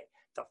thing we say.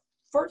 The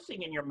first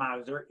thing in your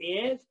mouser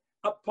is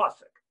a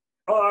pasuk.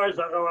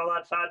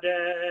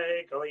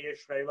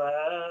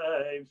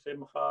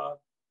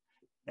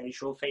 Many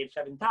shuls say it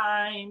 7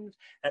 times,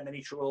 and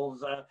many shuls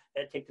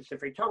take the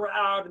Sefer Torah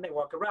out, and they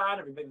walk around.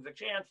 Everybody's a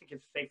chance. It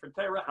gets Sefer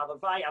Torah,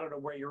 Halavai. I don't know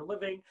where you're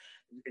living.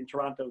 In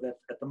Toronto,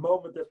 that's at the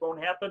moment this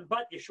won't happen,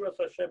 but Yeshua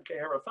Hashem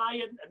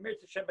Keherafayin and Mirz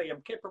Hashem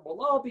Yom Kippur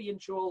will all be in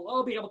shul,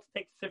 all be able to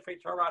take the Sefer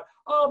Torah out,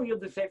 all be able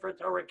to Sefer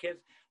Torah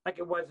kids like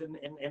it was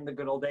in the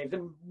good old days,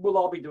 and we'll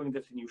all be doing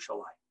this in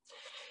Yerushalayim.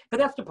 But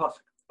that's the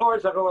pasuk. Or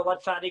Zagor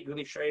Latzadik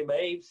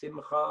Gulishreilev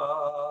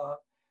Simcha.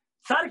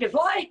 Tzaddik is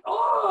light.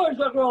 Oh,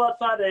 Zagor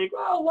Latzadik.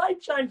 Well,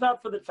 light shines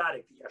out for the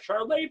tzaddik. The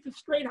Yashar Leif, the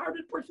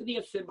straight-hearted person, he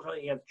has simcha,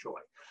 he has joy.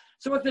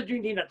 So what's the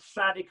dream between a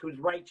tzaddik who's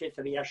righteous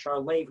and the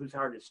Yashar Leif whose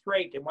heart is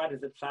straight? And why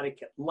does the tzaddik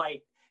get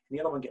light and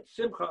the other one gets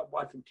simcha,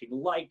 wants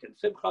between light and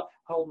simcha, a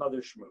whole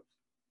nother shmooze.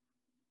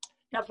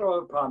 That's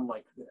a problem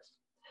like this.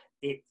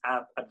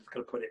 I'm just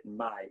going to put it in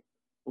my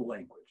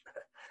language.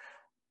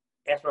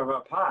 As for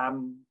a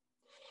palm,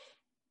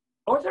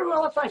 or is there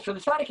well outside? So the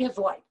tzaddik has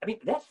light. I mean,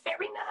 that's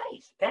very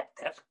nice.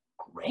 That's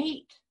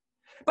great.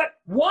 But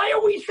why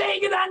are we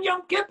saying it on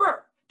Yom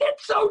Kippur?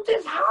 That's so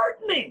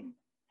disheartening.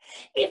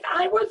 If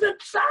I was a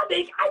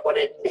tzaddik, I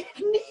wouldn't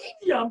need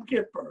Yom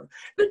Kippur.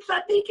 The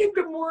tzaddik and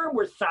Gemurim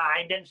were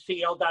signed and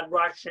sealed on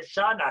Rosh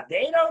Hashanah.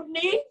 They don't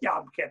need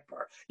Yom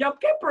Kippur. Yom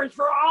Kippur is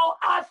for all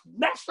us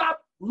mess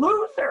up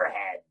loser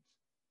heads.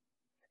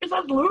 It's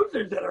us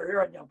losers that are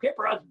here on Yom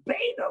Kippur. Us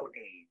Beino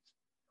needs.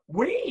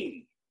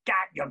 We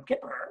got Yom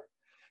Kippur.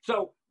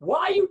 So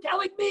why are you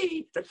telling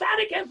me the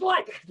tzaddik has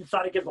light? The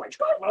tzaddik has light.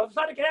 Sure, well, the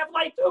tzaddik can have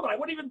light too, but I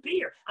wouldn't even be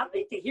here. I don't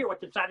need to hear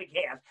what the tzaddik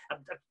has.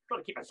 I'm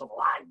trying to keep myself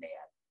alive,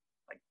 man.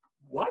 Like,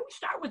 why do we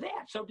start with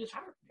that? So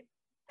disheartening.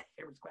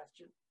 Here's the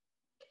question.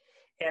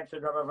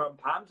 Answered Rav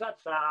Pam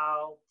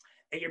Zatzal.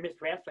 And you're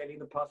mistranslating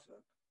the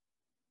pasuk.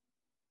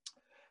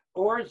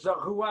 Or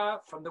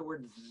Zahua from the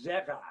word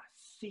Zera,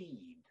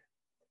 seed.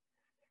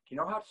 Do you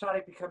know how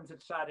tzaddik becomes a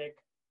tzaddik?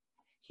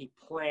 He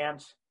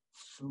plants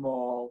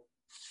small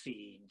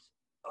seeds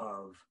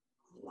of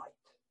light.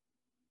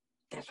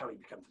 That's how he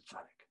becomes a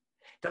tzaddik.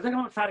 Doesn't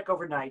become a tzaddik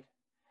overnight.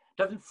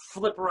 Doesn't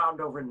flip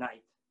around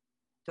overnight.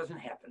 Doesn't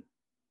happen.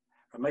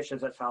 Ramesh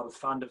Zatzal was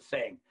fond of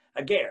saying,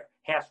 a ger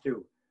has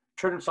to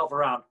turn himself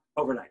around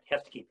overnight.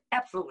 Has to keep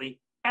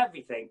absolutely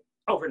everything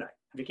overnight.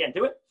 If you can't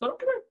do it, so don't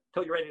come here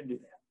until you're ready to do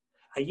that.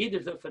 A yid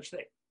is no such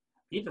thing.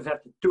 A yid doesn't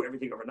have to do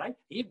everything overnight.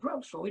 A yid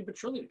grows slowly but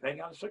surely,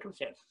 depending on the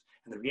circumstances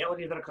and the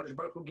reality that HaKadosh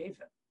Baruch Hu gave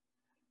him.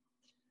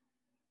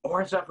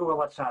 Or Zaku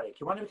al tzaddik.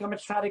 You want to become a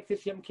tzaddik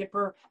this Yom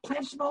Kippur?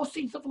 Plant small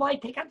seeds of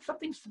light. Take on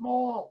something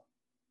small,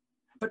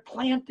 but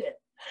plant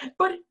it.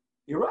 But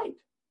you're right.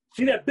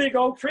 See that big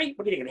oak tree?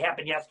 What do you think? It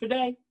happened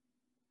yesterday?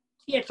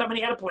 Yeah,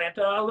 somebody had to plant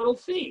a little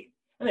seed.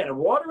 And they had to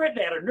water it,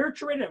 they had to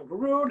nurture it, and it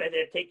grew, and they had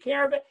to take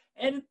care of it,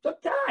 and it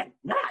took time.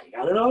 Now you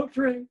got an oak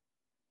tree.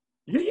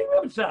 You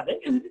know something,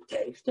 it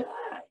takes time.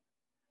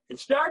 It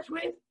starts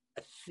with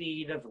a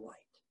seed of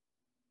light.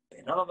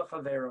 Ben Adam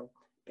v'chavero,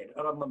 Ben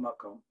Adam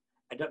l'makom.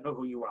 I don't know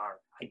who you are.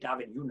 I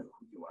daven you know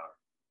who you are.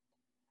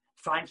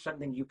 Find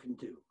something you can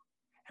do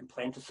and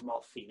plant a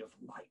small seed of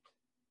light.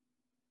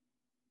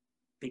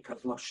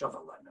 Because lo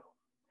shavalanu.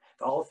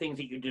 The whole things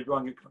that you did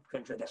wrong in your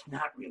country, that's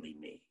not really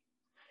me.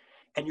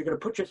 And you're going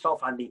to put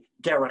yourself on the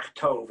derech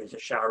tov, as a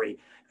Shari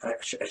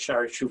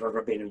Shuva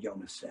Rabbeinu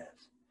Yonah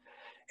says.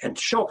 And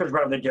Shoka's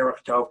around the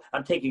derech tov,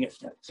 I'm taking a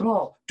step,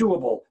 small,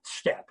 doable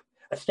step.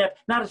 A step,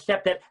 not a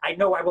step that I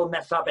know I will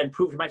mess up and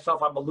prove to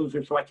myself I'm a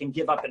loser so I can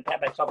give up and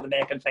pat myself on the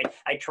back and say,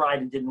 I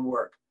tried and didn't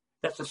work.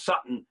 That's a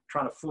Satan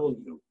trying to fool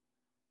you.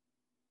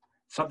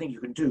 Something you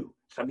can do,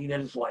 something that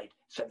is light,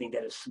 something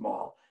that is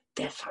small.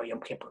 That's how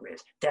Yom Kippur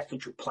is. That's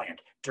what you plant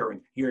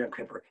during your Yom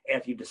Kippur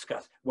as you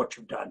discuss what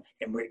you've done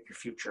and where your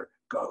future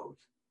goes.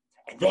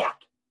 And that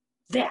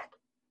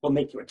will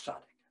make you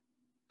exotic.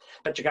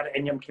 But you got to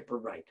end Yom Kippur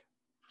right.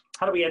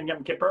 How do we end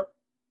Yom Kippur?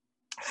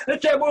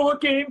 Hashem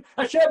Elokim,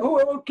 Hashem Hu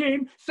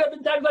Elokim,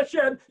 7 times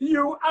Hashem,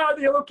 you are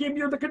the Elokim,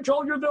 you're the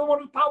control, you're the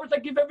one with powers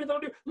that give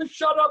everything to you.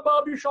 Shut up,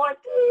 Bob, you shine.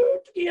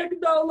 Yom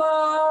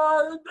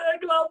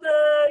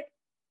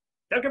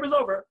Kippur's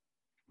over.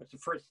 What's the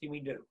first thing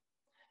we do?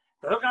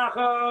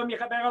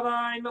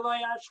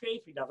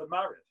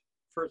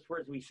 First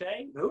words we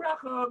say, because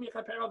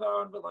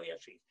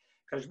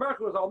Baruch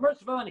Hu is all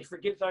merciful and he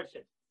forgives our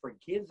sins.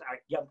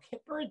 Yom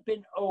Kippur has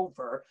been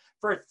over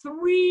for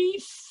 3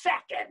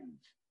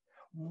 seconds.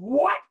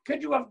 What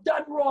could you have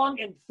done wrong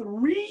in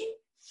 3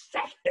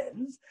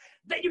 seconds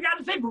that you got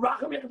to say, Baruch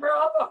Hu Yom Kippur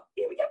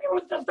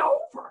was just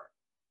over?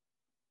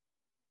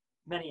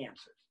 Many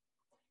answers.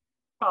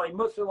 Probably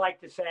most would like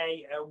to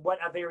say, what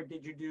Avera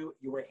did you do?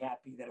 You were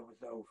happy that it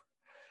was over.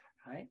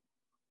 Right?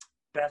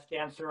 Best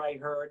answer I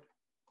heard.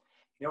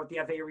 You know what the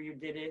Avera you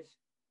did is?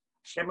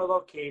 Shem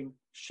Elokim,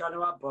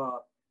 Shanu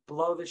Abba,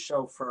 blow the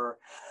shofar,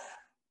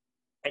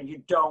 and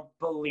you don't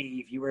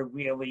believe you were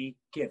really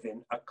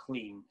given a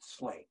clean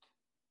slate.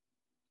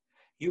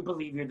 You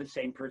believe you're the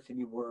same person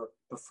you were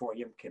before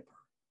Yom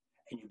Kippur,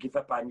 and you give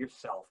up on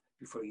yourself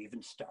before you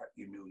even start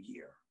your new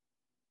year.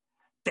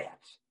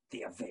 That's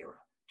the Avera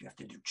you have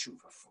to do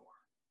tshuva for.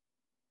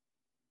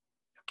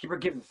 Yom Kippur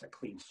gives us a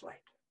clean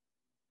slate.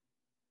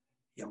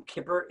 Yom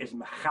Kippur is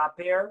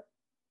mechaper,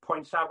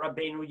 points out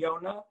Rabbeinu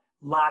Yonah,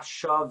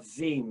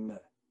 lashavim.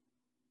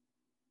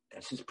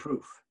 That's his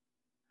proof.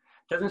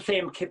 Doesn't say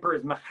Yom Kippur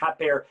is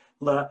mechaper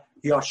le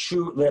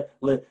yashu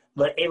le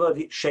ela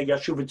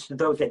sheyashuv. It's to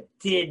those that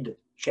did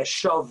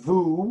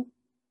sheshavu.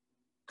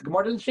 The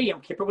Gemara doesn't say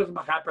Yom Kippur was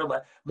mechaper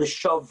le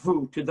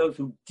shavu, to those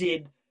who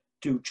did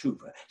do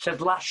tshuva. It says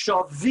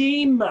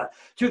lashavim,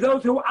 to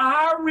those who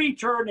are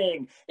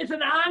returning. It's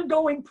an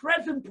ongoing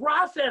present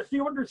process. Do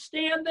you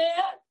understand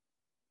that?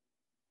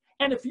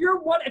 And if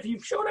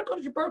you've shown up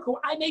to Baruch Hu,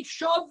 I make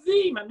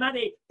shavim. I'm not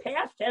a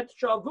past tense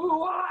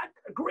shavu,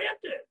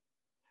 granted.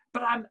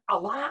 But I'm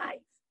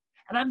alive.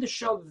 And I'm the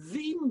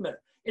Shavim.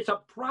 It's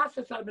a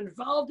process I'm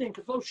involved in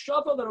because those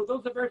Shavuot,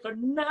 those affairs are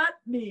not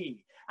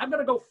me. I'm going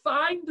to go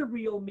find the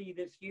real me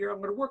this year. I'm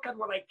going to work on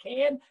what I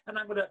can, and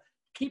I'm going to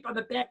keep on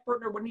the back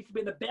burner what needs to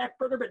be in the back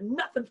burner, but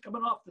nothing's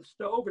coming off the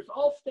stove. It's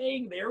all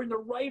staying there in the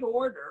right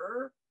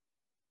order.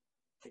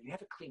 Then you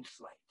have a clean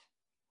slate.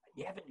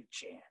 You have a new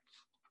chance.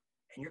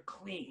 And you're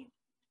clean.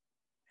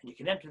 And you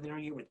can enter the new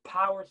year with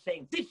power,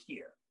 saying, this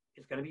year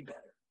is going to be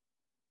better.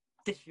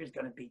 This year is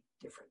going to be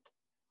different.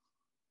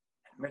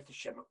 And Mirth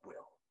Hashem it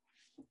will.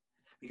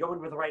 We go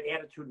in with the right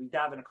attitude. We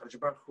daven a Kodesh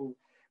Baruch Hu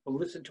will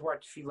listen to our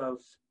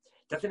tefillos.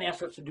 Doesn't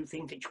ask us to do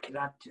things that you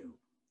cannot do.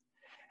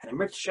 And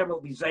Mirth Hashem will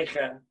be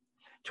zeicha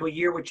to a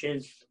year which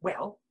is,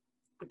 well,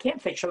 we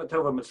can't say Shana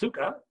Tova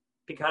Masuka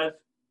because,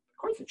 of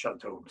course, it's Shana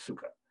Tova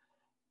Masuka.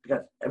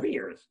 Because every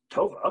year is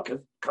Tova, because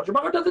Kodesh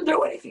Baruch Hu doesn't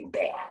do anything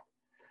bad.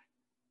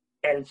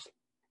 And it's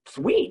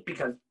sweet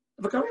because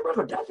if the Kodesh Baruch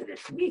Hu does it,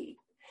 it's sweet.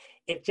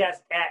 It's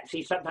just,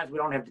 see, sometimes we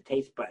don't have the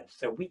taste buds,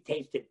 so we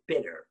taste it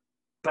bitter.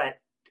 But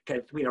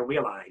because we don't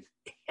realize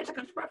it's a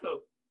Kodesh Baruch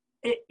Hu.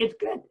 It's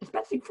good. It's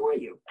best thing for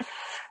you.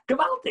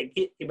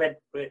 Gewaltig.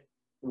 But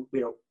we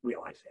don't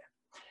realize that.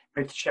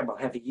 Mirth Hashem will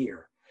have a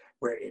year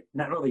where it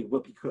not only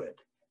will be good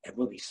and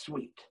will be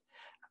sweet,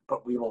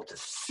 but we will to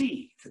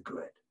see the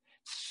good,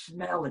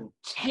 smell and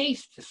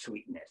taste the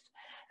sweetness.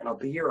 And it'll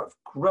be a year of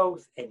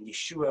growth and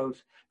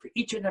Yeshuos for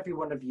each and every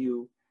one of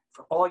you,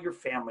 for all your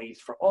families,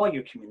 for all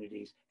your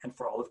communities, and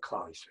for all of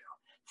Klal Yisrael.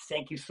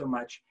 Thank you so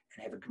much,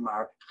 and have a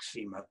Gemar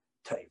Chesima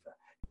Tova.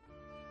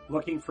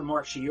 Looking for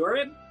more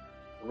shiurim?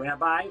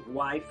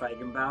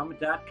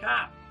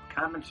 RabbiYFeigenbaum.com.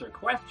 Comments or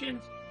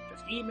questions?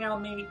 Just email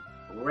me,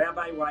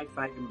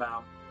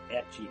 RabbiYFeigenbaum@gmail.com.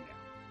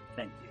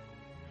 Thank you.